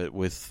 but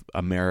with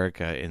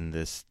America in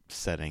this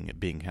setting, it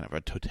being kind of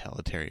a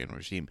totalitarian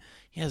regime,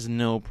 he has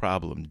no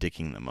problem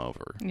dicking them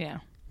over. Yeah.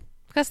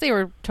 Because they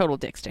were total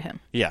dicks to him.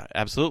 Yeah,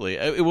 absolutely.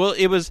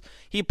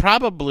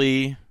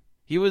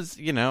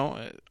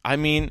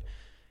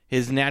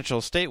 His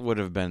natural state would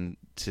have been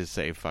to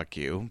say "fuck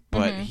you,"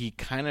 but he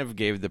kind of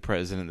gave the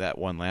president that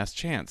one last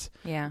chance.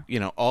 Yeah.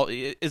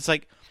 It's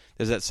like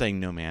there's that saying,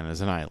 "No man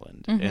is an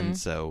island,"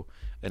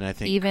 and I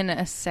think even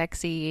a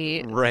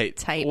sexy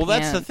type. Well,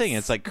 that's the thing.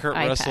 It's like Kurt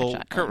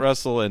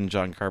Russell and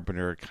John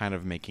Carpenter are kind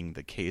of making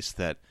the case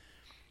that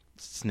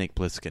Snake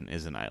Plissken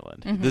is an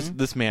island.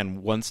 This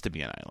man wants to be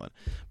an island,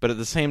 but at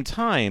the same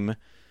time,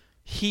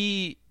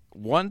 he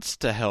wants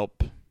to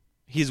help.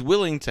 He's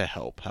willing to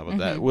help. How about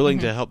that? Willing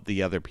to help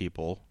the other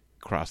people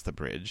cross the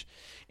bridge,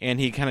 and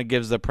he kind of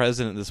gives the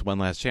president this one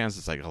last chance.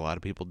 It's like, a lot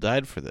of people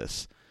died for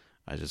this.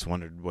 I just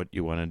wondered what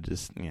you wanted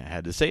to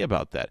had to say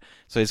about that.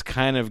 So he's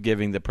kind of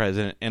giving the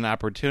president an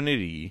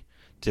opportunity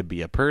to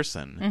be a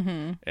person,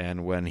 Mm-hmm.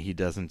 and when he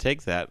doesn't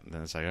take that,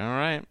 then it's like, all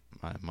right,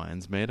 my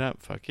mind's made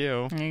up. Fuck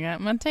you. I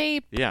got my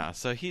tape. Yeah.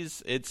 So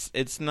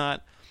it's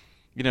not,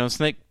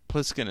 Snake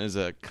Plissken is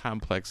a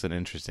complex and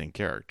interesting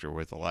character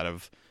with a lot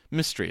of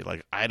mystery.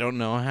 Like, I don't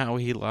know how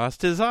he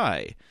lost his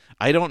eye.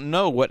 I don't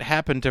know what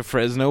happened to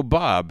Fresno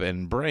Bob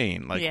and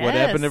Brain. Like, what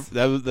happened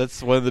to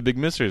that's one of the big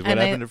mysteries. What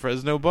happened to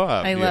Fresno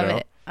Bob? I love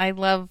it.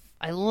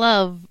 I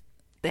love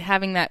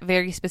having that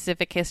very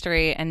specific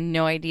history and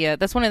no idea.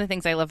 That's one of the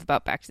things I love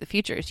about Back to the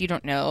Future is you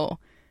don't know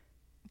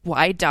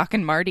why Doc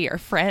and Marty are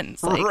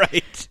friends. Like,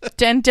 right.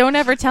 And don't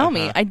ever tell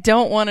me. I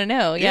don't want to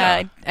know.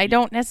 Yeah. I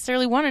don't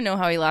necessarily want to know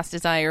how he lost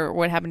his eye or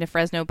what happened to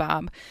Fresno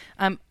Bob.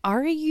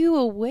 Are you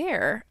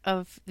aware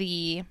of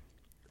the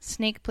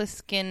Snake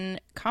Plissken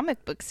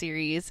comic book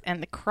series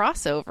and the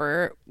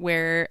crossover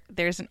where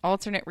there's an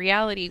alternate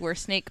reality where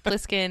Snake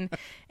Plissken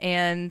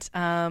and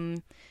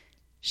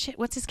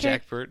what's his character?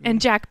 Jack Burton.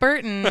 And Jack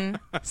Burton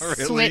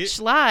Really? switch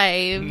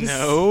lives.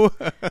 No.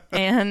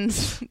 And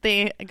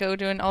they go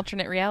to an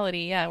alternate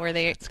reality, where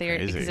they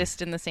crazy.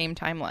 exist in the same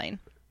timeline.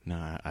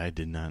 No, I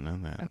did not know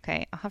that.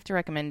 Okay, I'll have to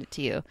recommend it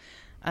to you.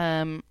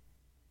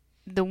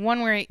 The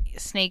one where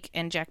Snake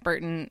and Jack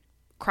Burton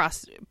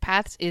cross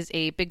paths is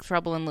a Big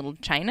Trouble in Little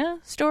China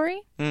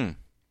story.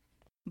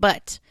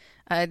 But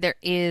there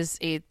is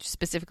a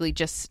specifically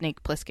just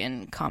Snake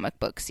Plissken comic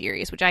book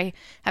series, which I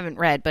haven't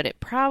read, but it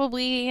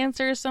probably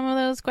answers some of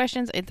those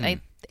questions. I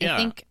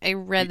think I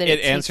read that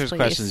it answers takes place.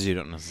 questions you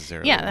don't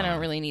necessarily Yeah, that I want. don't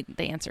really need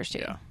the answers to.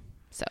 Yeah.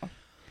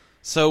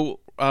 So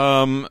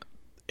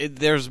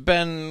there's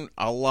been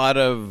a lot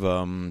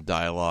of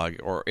dialogue,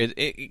 or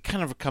it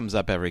kind of comes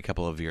up every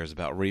couple of years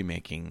about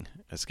remaking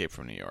Escape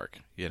from New York,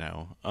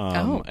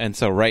 And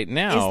so right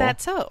now... Is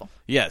that so?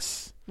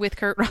 Yes. With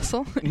Kurt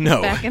Russell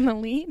No. back in the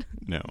lead?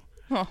 No.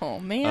 Oh,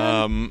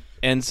 man.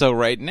 And so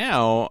right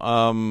now,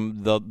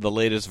 the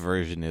latest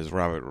version is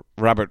Robert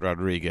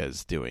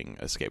Rodriguez doing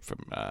Escape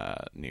from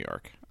New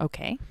York.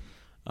 Okay.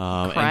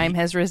 Crime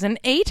has risen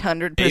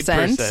 800%.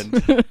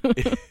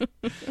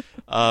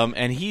 8%.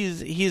 And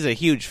he's a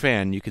huge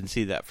fan. You can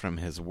see that from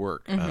his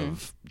work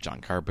of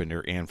John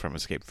Carpenter and from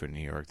Escape from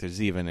New York.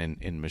 There's even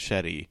in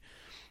Machete,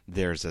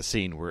 there's a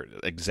scene where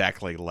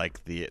exactly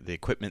like the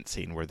equipment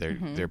scene where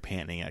they're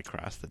panning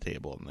across the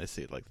table and they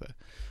see like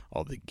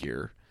all the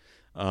gear.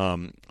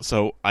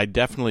 So I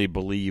definitely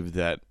believe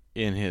that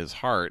in his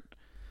heart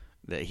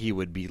that he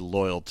would be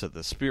loyal to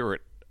the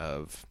spirit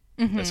of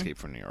Escape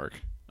from New York.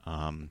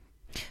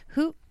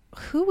 Who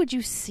would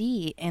you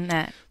see in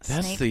that?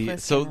 That's Snake Plissken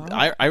so role?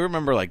 I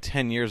remember like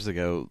 10 years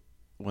ago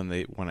when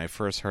I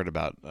first heard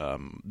about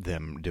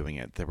them doing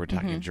it, they were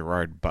talking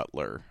Gerard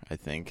Butler, I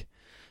think.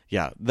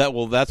 Yeah,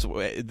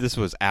 this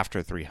was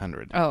after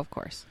 300. Oh, of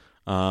course.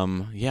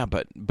 Yeah,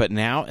 but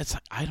now it's,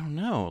 I don't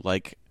know,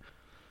 like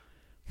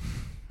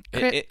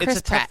it's Chris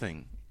a tough Pratt.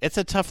 thing. It's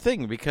a tough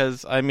thing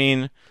because I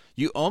mean,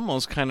 you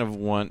almost kind of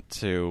want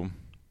to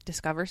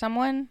Discover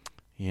someone?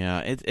 Yeah,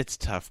 it's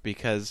tough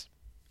because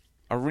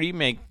a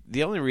remake,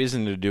 the only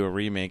reason to do a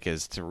remake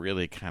is to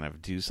really kind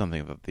of do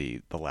something that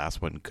the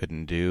last one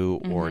couldn't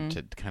do, or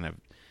to kind of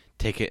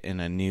take it in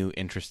a new,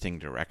 interesting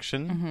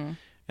direction.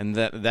 And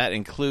that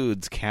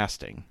includes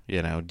casting.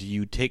 Do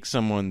you take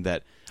someone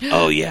that,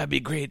 oh yeah, it'd be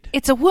great.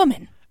 It's a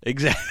woman.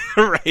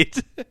 Exactly,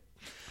 right.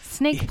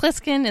 Snake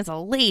Plissken is a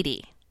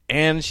lady.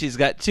 And she's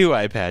got 2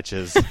 eye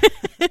patches.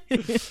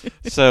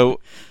 So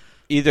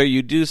either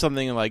you do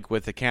something like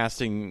with the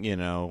casting,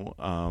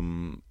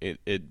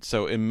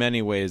 so in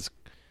many ways,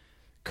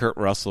 Kurt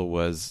Russell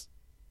was,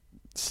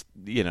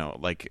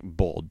 like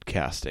bold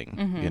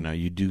casting.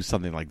 You do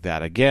something like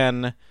that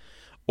again,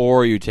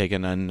 or you take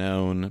an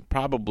unknown.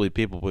 Probably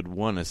people would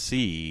want to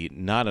see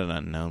not an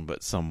unknown,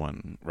 but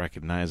someone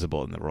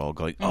recognizable in the role.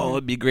 Going, oh,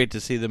 it'd be great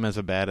to see them as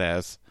a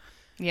badass.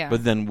 Yeah.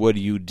 But then, what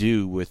do you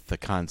do with the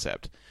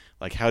concept?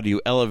 Like, how do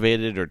you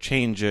elevate it or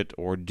change it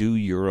or do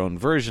your own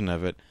version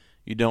of it?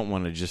 You don't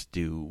want to just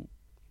do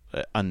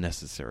an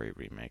unnecessary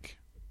remake.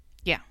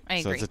 Yeah, I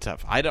agree. So it's a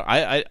tough. I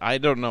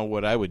don't know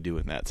what I would do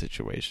in that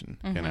situation.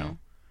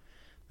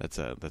 That's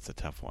a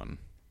tough one.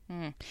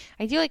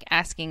 I do like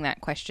asking that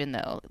question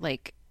though.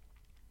 Like,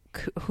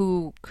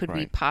 who could we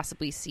Right.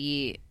 possibly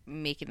see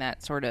making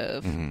that sort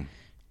of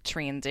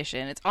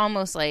transition? It's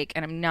almost like,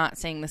 and I'm not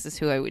saying this is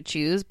who I would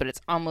choose, but it's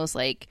almost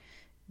like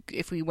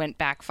if we went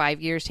back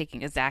 5 years,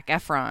 taking a Zac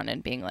Efron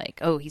and being like,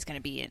 oh, he's going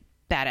to be a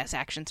badass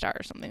action star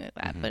or something like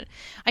that. But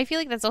I feel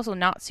like that's also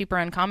not super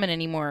uncommon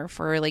anymore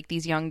for like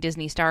these young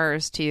Disney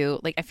stars to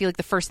like, I feel like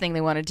the first thing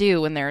they want to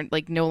do when they're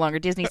like no longer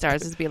Disney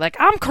stars is be like,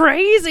 I'm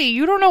crazy,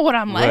 you don't know what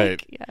I'm like.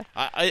 Right. Yeah.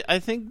 I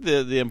think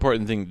the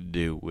important thing to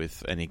do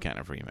with any kind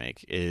of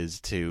remake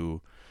is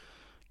to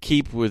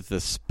keep with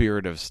the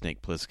spirit of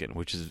Snake Plissken,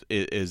 which is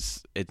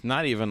it's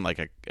not even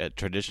like a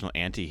traditional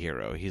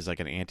anti-hero. He's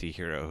like an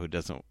anti-hero who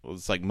doesn't.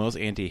 It's like most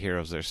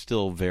anti-heroes are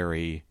still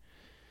very,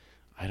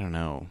 I don't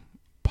know,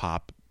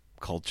 pop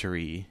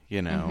culture-y,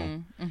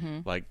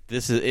 like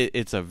this is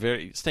it's a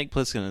very Snake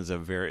Plissken is a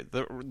very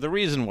the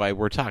reason why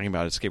we're talking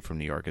about Escape from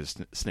New York is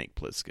Snake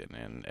Plissken,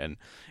 and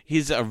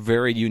he's a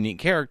very unique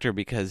character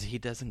because he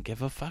doesn't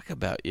give a fuck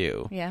about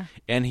you,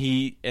 and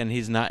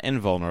he's not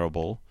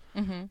invulnerable.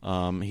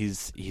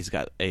 He's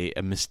got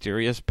a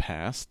mysterious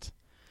past,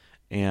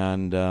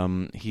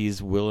 and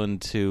he's willing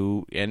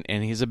to and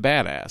he's a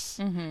badass,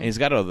 and he's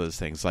got all those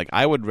things. Like,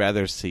 I would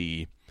rather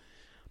see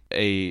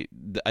a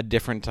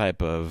different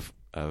type of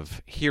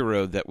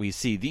hero that we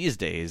see these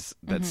days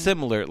that's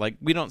similar. Like,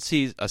 we don't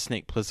see a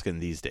Snake Plissken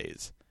these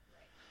days,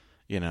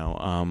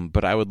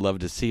 but I would love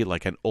to see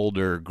like an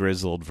older,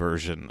 grizzled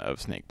version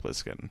of Snake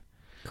Plissken.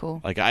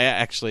 Cool. Like, I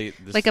actually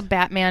like a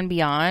Batman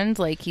Beyond,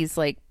 like he's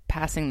like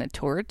passing the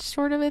torch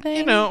sort of a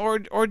thing,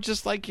 or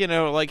just like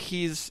like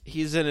he's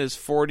in his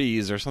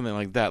 40s or something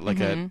like that. Like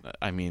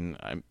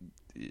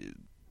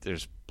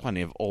there's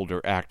plenty of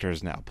older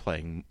actors now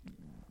playing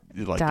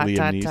like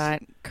Liam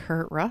Neeson.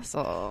 Kurt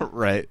Russell.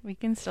 Right. We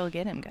can still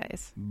get him,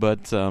 guys.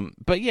 But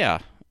yeah,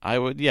 I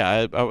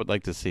would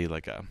like to see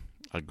like a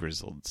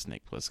grizzled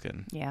Snake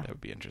Plissken. Yeah. That would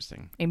be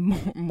interesting. A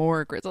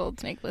more grizzled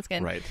Snake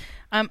Plissken. Right.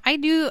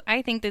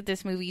 I think that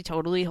this movie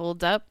totally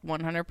holds up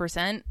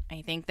 100%.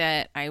 I think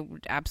that I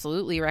would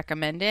absolutely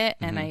recommend it,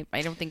 and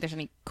I don't think there's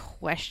any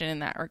question in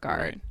that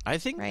regard.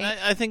 Right.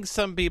 I think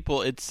some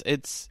people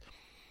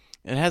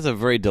it has a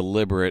very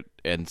deliberate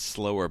and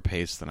slower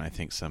pace than I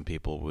think some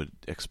people would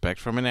expect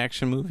from an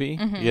action movie,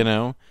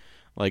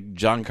 Like,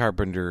 John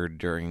Carpenter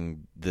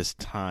during this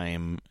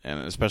time, and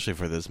especially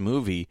for this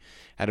movie,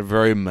 had a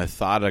very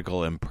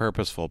methodical and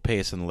purposeful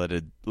pace and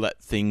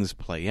let things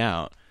play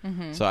out.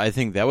 So I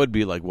think that would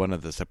be like one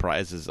of the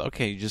surprises.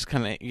 Okay, you just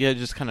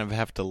kind of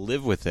have to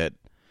live with it.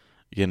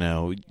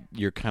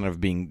 You're kind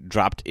of being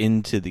dropped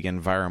into the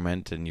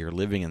environment and you're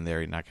living in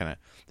there.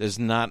 There's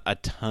not a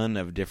ton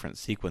of different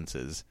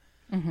sequences.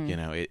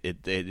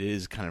 It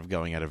is kind of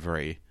going at a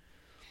very,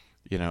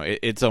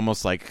 it's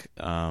almost like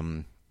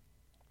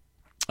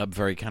a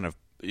very kind of,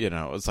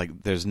 it's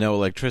like there's no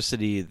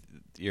electricity.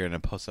 You're in a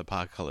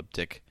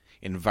post-apocalyptic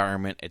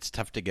environment. It's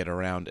tough to get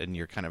around, and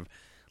you're kind of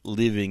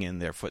living in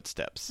their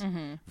footsteps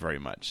very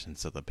much. And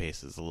so the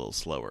pace is a little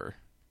slower.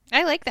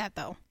 I like that,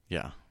 though.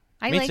 Yeah.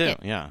 Me like too. It.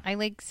 Yeah. I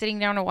like sitting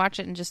down to watch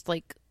it and just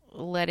like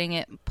letting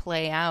it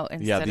play out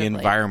instead the of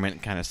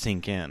environment kind of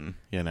sink in,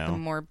 the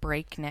more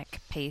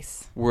breakneck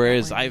pace.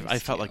 Whereas I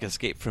felt like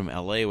Escape from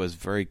LA was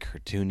very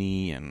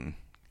cartoony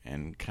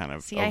and kind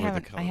of I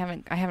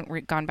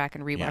haven't gone back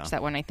and rewatched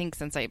that one. I think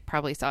since I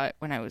probably saw it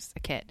when I was a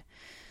kid.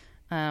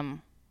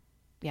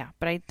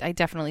 But I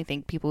definitely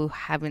think people who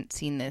haven't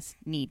seen this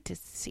need to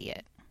see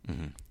it.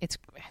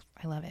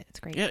 I love it. It's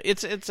great. Yeah,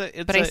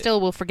 but I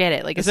still will forget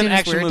it. Like, as soon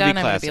as we're done,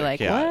 I'm gonna be like,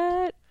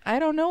 what? I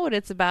don't know what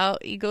it's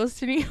about. He goes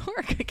to New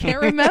York. I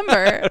can't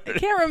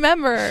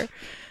remember.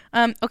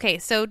 Okay,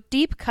 so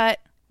deep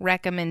cut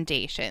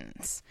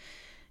recommendations.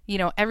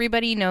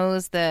 Everybody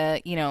knows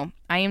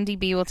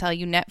IMDb will tell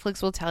you,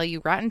 Netflix will tell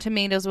you, Rotten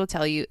Tomatoes will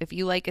tell you, if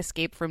you like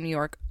Escape from New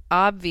York,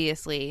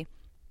 obviously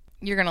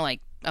you're going to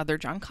like other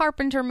John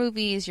Carpenter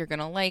movies. You're going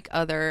to like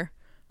other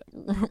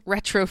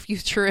retro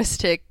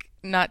futuristic,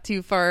 not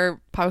too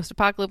far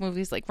post-apocalypse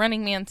movies like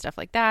Running Man, stuff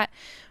like that.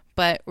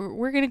 But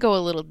we're going to go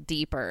a little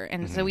deeper.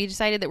 And so we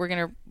decided that we're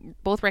going to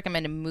both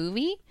recommend a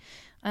movie.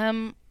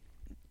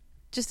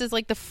 Just as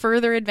like the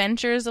further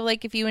adventures of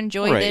like, if you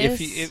enjoy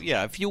this.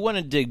 If you want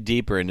to dig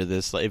deeper into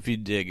this, like if you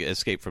dig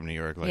Escape from New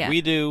York like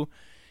we do,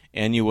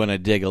 and you want to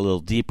dig a little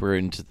deeper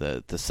into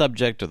the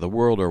subject or the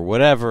world or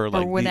whatever,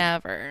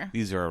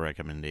 these are our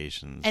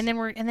recommendations. And then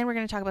we're going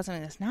to talk about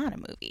something that's not a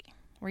movie.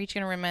 We're each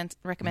going to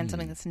recommend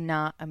something that's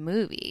not a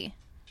movie.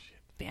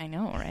 I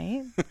know,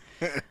 right?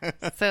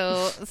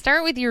 So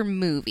start with your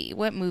movie.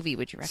 What movie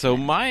would you recommend? So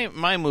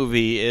my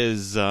movie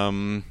is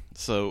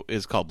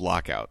called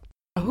Lockout.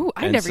 Oh,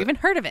 I've never even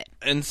heard of it.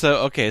 And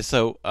so,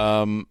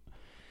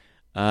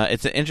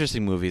 it's an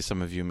interesting movie.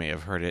 Some of you may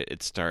have heard it.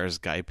 It stars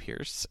Guy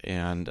Pearce,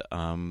 and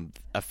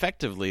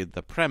effectively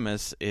the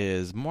premise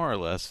is more or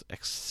less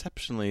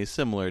exceptionally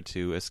similar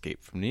to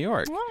Escape from New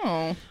York.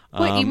 Oh,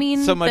 what you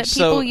mean that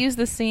people use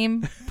the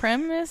same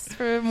premise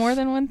for more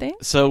than one thing?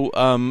 So,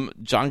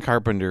 John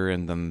Carpenter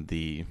and then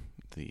the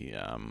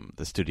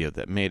studio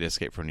that made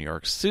Escape from New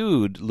York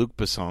sued Luc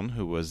Besson,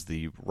 who was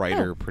the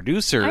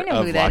writer-producer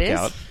of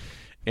Lockout.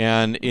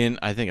 And in,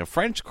 I think, a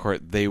French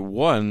court, they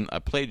won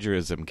a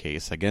plagiarism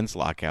case against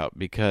Lockout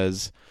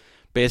because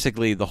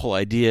basically the whole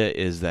idea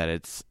is that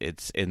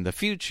it's in the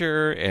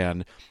future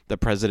and the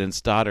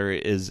president's daughter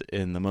is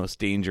in the most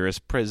dangerous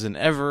prison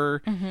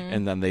ever,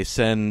 and then they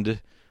send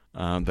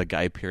the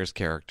Guy Pearce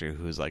character,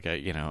 who's like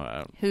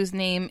whose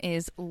name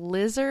is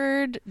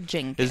Lizard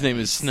Jenkins. His name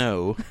is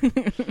Snow,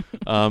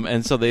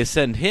 and so they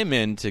send him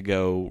in to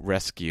go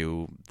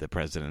rescue the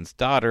president's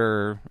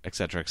daughter,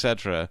 etc.,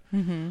 etc.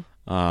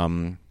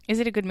 Is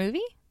it a good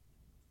movie?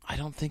 I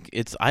don't think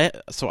it's. I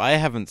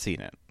haven't seen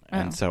it,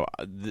 and so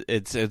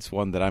it's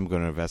one that I'm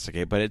going to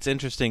investigate. But it's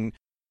interesting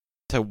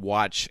to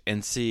watch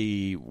and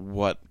see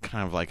what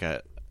kind of like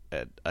a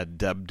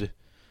dubbed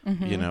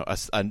you know,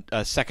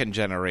 a second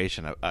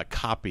generation, a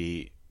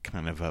copy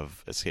kind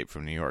of Escape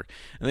from New York.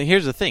 And then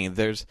here's the thing: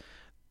 there's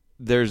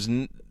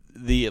the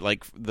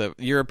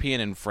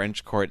European and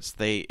French courts.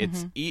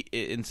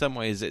 In some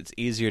ways it's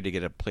easier to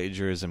get a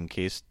plagiarism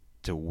case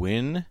to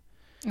win.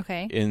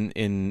 Okay.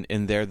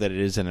 In there that it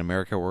is in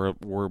America.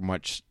 We're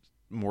much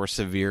more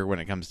severe when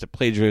it comes to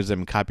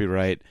plagiarism,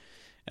 copyright,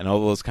 and all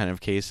those kind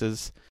of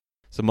cases.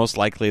 So most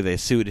likely they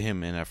sued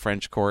him in a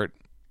French court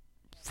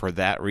for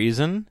that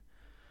reason,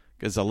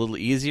 because it's a little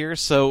easier.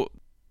 So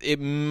it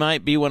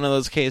might be one of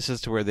those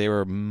cases to where they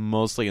were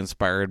mostly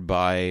inspired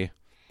by,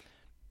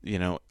 you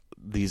know,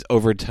 these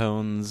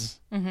overtones.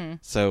 Mm-hmm.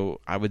 So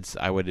I would,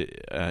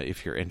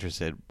 if you're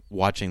interested,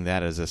 watching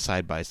that as a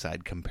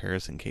side-by-side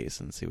comparison case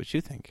and see what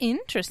you think.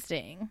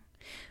 Interesting.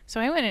 So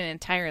I went an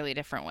entirely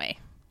different way.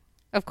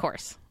 Of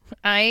course.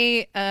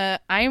 I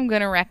am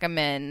going to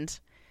recommend,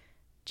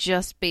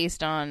 just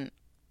based on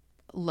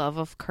love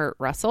of Kurt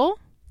Russell,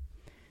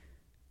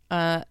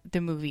 the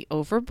movie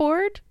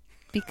Overboard,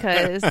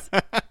 because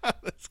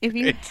if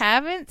you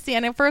haven't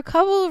seen it, for a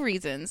couple of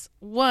reasons.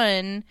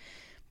 One,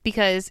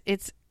 because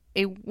it's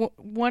a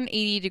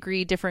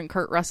 180-degree different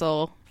Kurt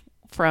Russell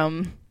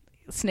from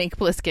Snake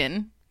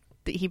Plissken.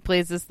 He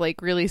plays this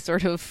like really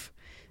sort of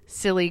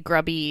silly,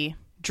 grubby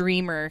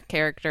dreamer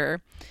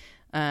character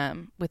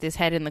with his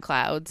head in the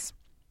clouds.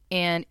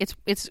 And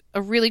it's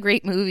a really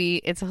great movie.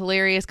 It's a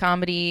hilarious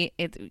comedy.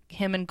 It's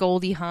him and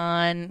Goldie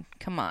Hawn.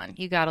 Come on,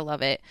 you gotta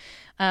love it.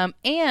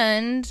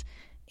 And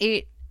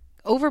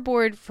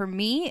Overboard for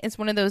me is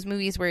one of those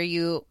movies where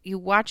you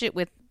watch it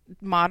with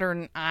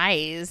modern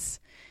eyes.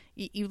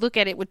 You look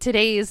at it with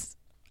today's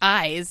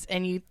eyes,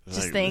 and you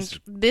just think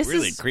this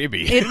really is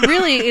creepy. It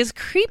really is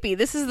creepy.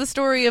 This is the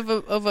story of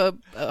a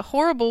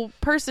horrible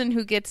person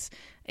who gets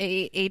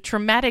a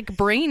traumatic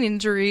brain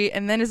injury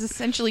and then is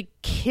essentially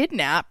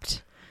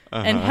kidnapped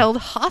and held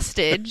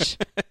hostage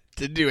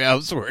to do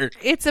housework.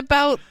 It's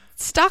about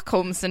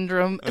Stockholm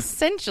Syndrome,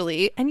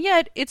 essentially, and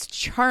yet it's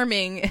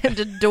charming and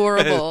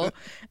adorable,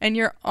 and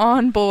you're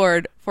on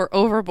board for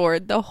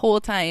Overboard the whole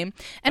time.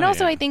 And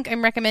I think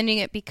I'm recommending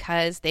it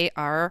because they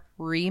are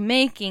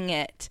remaking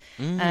it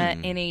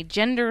in a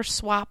gender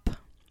swap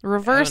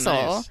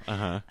reversal.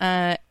 Oh,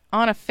 nice.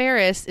 Anna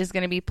Faris is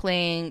going to be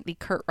playing the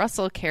Kurt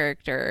Russell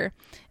character,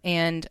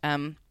 and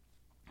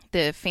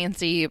the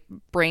fancy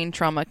brain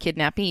trauma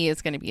kidnappee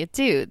is going to be a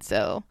dude.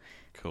 So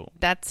cool.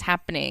 That's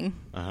happening.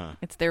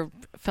 They're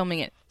filming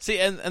it. See,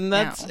 and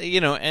that's now.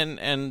 You know,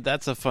 and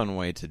that's a fun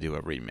way to do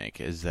a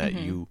remake, is that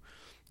you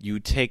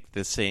take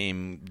the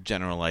same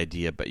general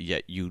idea, but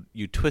yet you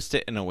twist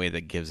it in a way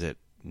that gives it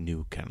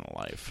new kind of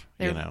life.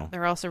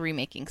 They're also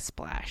remaking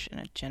Splash in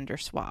a gender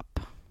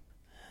swap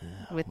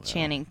with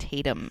Channing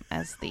Tatum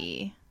as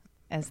the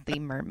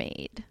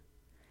mermaid.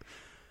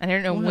 I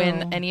don't know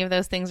when any of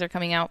those things are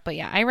coming out, but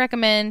yeah, I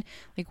recommend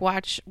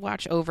watch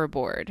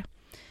Overboard.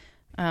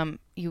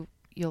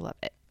 You'll love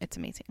it. It's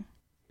amazing.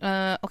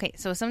 Okay,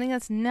 so something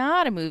that's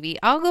not a movie.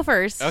 I'll go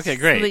first. Okay,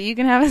 great. So that you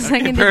can have a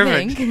second to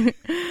perfect. think.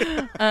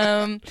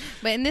 And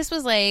this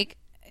was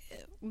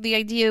the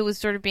idea was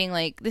sort of being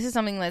this is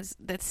something that's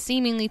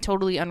seemingly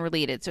totally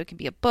unrelated. So it could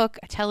be a book,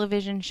 a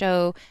television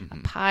show, a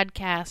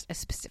podcast, a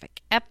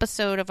specific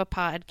episode of a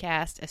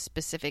podcast, a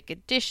specific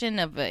edition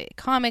of a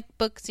comic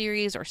book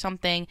series or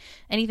something,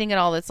 anything at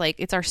all that's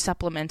it's our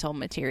supplemental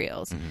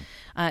materials.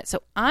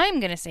 So I'm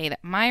going to say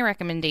that my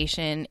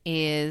recommendation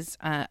is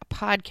a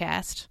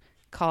podcast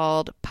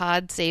called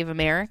Pod Save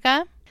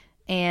America.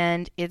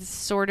 And it's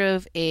sort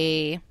of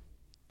admittedly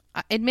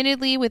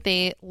with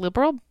a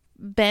liberal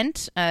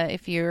bent.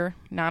 If you're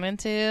not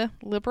into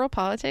liberal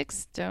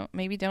politics,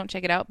 don't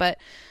check it out. But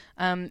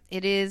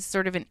it is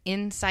sort of an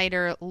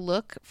insider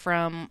look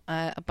from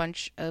a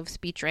bunch of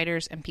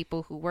speechwriters and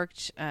people who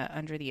worked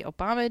under the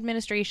Obama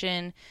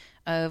administration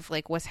of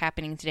what's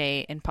happening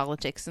today in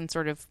politics and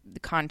sort of the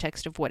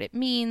context of what it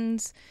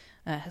means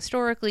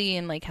historically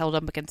and held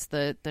up against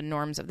the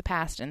norms of the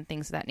past and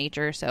things of that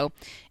nature. So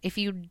if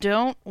you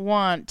don't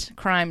want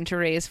crime to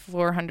raise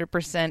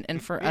 400%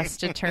 and for us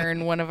to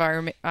turn one of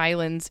our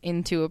islands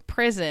into a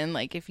prison,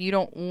 if you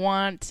don't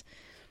want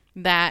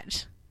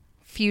that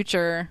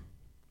future,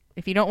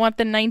 if you don't want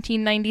the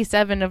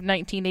 1997 of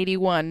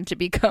 1981 to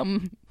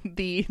become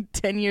the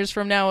 10 years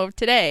from now of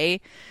today,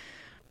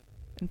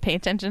 pay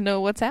attention to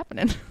what's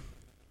happening.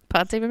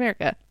 Pod Save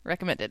America.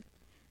 Recommended.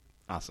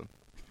 Awesome.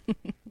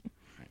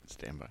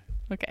 Stand by.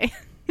 Okay.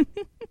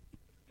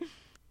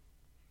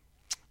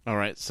 All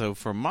right. So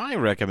for my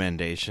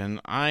recommendation,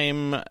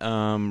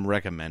 I'm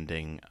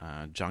recommending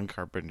John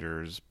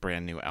Carpenter's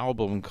brand new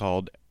album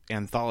called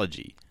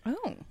Anthology.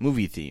 Oh.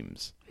 Movie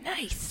Themes.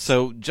 Nice.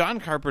 So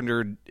John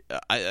Carpenter,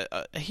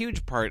 a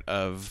huge part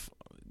of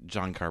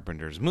John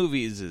Carpenter's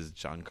movies is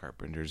John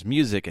Carpenter's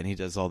music, and he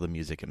does all the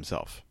music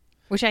himself.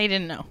 Which I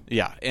didn't know.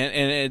 Yeah,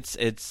 and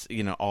it's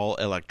all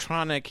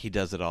electronic. He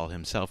does it all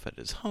himself at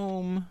his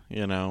home,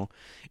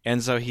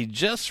 And so he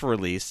just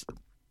released,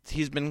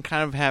 he's been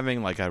kind of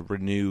having a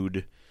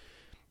renewed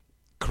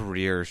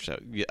career show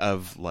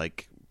of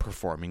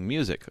performing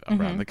music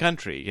around the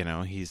country. You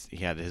know, he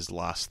had his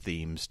Lost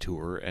Themes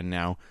tour, and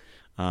now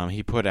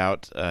he put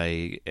out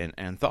an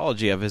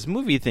anthology of his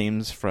movie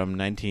themes from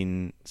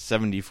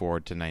 1974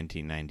 to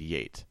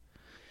 1998.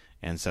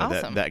 And so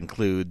Awesome. that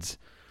includes,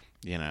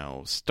 you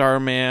know,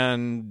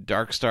 Starman,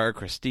 Dark Star,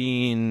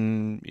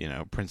 Christine, you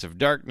know, Prince of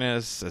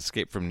Darkness,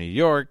 Escape from New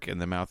York,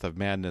 and The Mouth of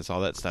Madness,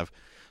 all that stuff.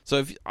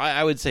 So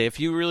I would say if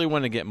you really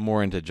want to get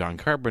more into John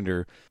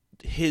Carpenter,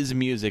 his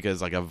music is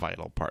like a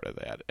vital part of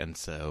that. And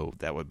so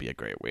that would be a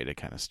great way to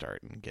kind of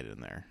start and get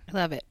in there. I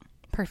love it.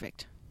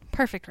 Perfect.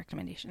 Perfect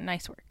recommendation.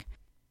 Nice work.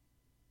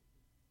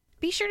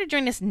 Be sure to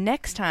join us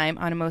next time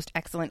on a Most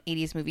Excellent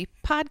 80s Movie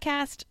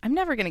podcast. I'm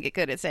never going to get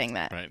good at saying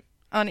that. Right.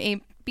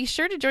 Be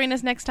sure to join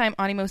us next time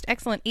on a Most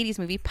Excellent 80s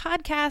Movie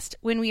podcast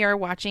when we are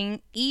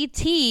watching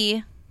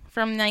E.T.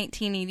 from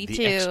 1982.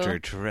 The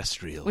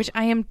Extraterrestrial. Which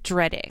I am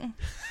dreading.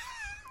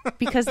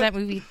 Because that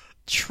movie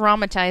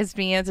traumatized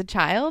me as a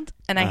child,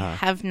 and I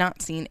have not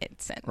seen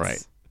it since.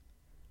 Right.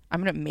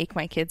 I'm going to make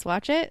my kids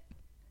watch it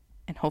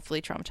and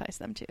hopefully traumatize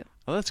them too.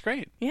 Oh, that's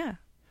great. Yeah.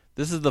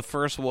 This is the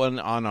first one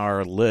on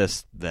our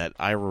list that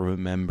I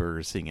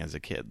remember seeing as a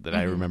kid, that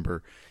I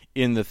remember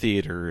in the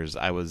theaters.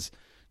 I was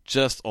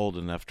just old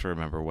enough to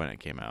remember when it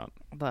came out.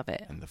 Love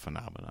it. And the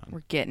phenomenon.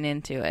 We're getting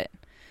into it.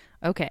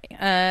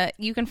 Okay.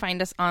 You can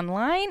find us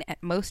online at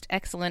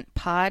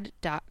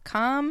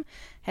mostexcellentpod.com.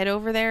 Head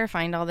over there,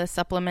 find all the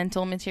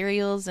supplemental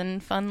materials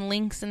and fun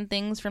links and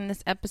things from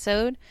this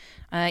episode.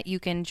 You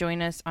can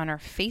join us on our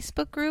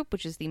Facebook group,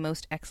 which is the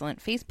Most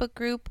Excellent Facebook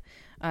group.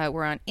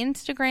 We're on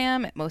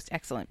Instagram at Most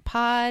Excellent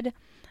Pod.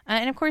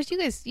 And of course, you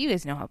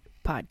guys know how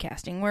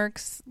podcasting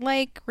works.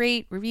 Like,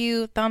 rate,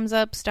 review, thumbs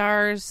up,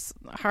 stars,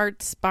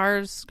 hearts,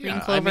 bars,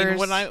 green clovers. I mean,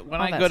 when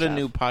I go to stuff.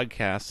 new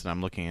podcasts and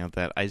I'm looking at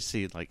that, I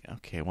see like,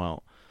 okay,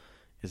 well,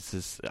 is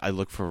this? I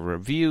look for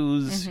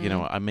reviews. You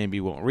know, I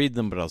maybe won't read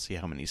them, but I'll see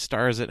how many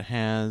stars it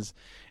has.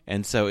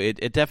 And so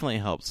it definitely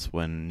helps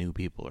when new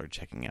people are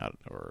checking out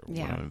or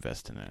want to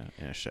invest in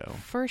a show.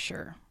 For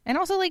sure. And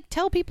also, like,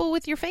 tell people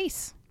with your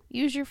face.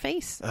 Use your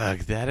face.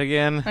 That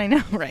again? I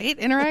know, right?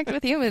 Interact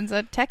with humans.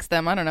 Text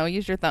them. I don't know.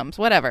 Use your thumbs.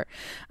 Whatever.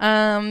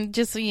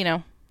 Just so you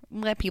know,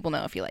 let people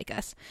know if you like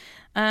us.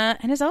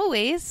 And as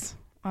always,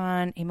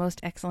 on a Most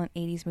Excellent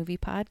 80s Movie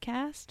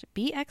podcast,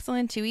 be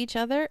excellent to each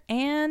other.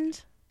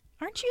 And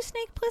aren't you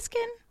Snake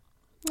Plissken?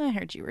 I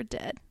heard you were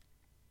dead.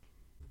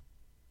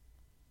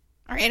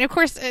 All right, and of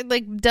course,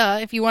 duh,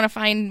 if you want to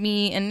find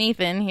me and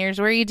Nathan, here's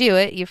where you do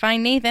it. You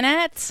find Nathan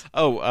at...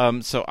 So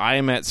I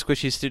am at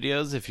Squishy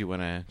Studios if you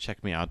want to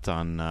check me out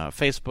on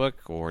Facebook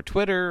or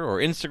Twitter or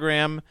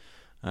Instagram.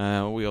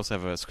 We also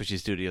have a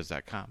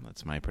squishystudios.com.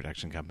 That's my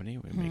production company.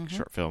 We make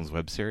short films,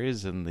 web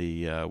series, and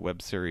the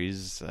web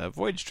series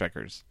Voyage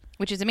Trekkers.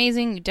 Which is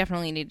amazing. You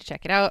definitely need to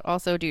check it out.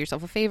 Also, do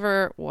yourself a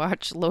favor.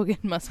 Watch Logan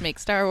Must Make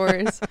Star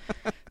Wars.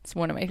 It's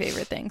one of my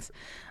favorite things.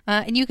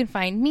 And you can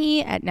find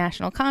me at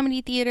National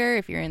Comedy Theater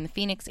if you're in the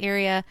Phoenix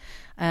area.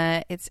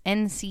 It's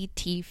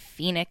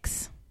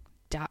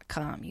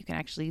nctphoenix.com. You can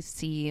actually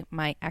see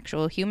my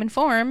actual human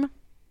form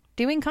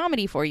doing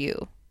comedy for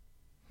you.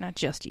 Not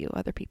just you,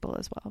 other people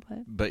as well.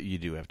 But you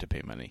do have to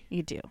pay money.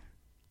 You do.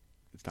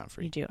 It's not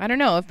free. You do. I don't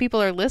know if people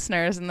are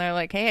listeners and they're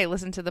like, "Hey, I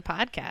listened to the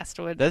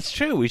podcast." That's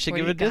true. We should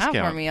give a discount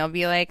for me. I'll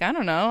be like, I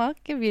don't know. I'll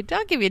give you a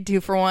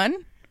 2-for-1.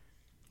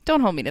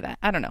 Don't hold me to that.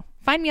 I don't know.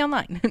 Find me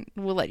online.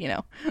 We'll let you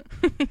know.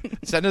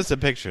 Send us a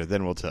picture,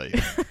 then we'll tell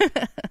you.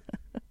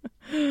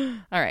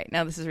 All right.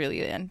 Now this is really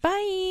the end. Bye.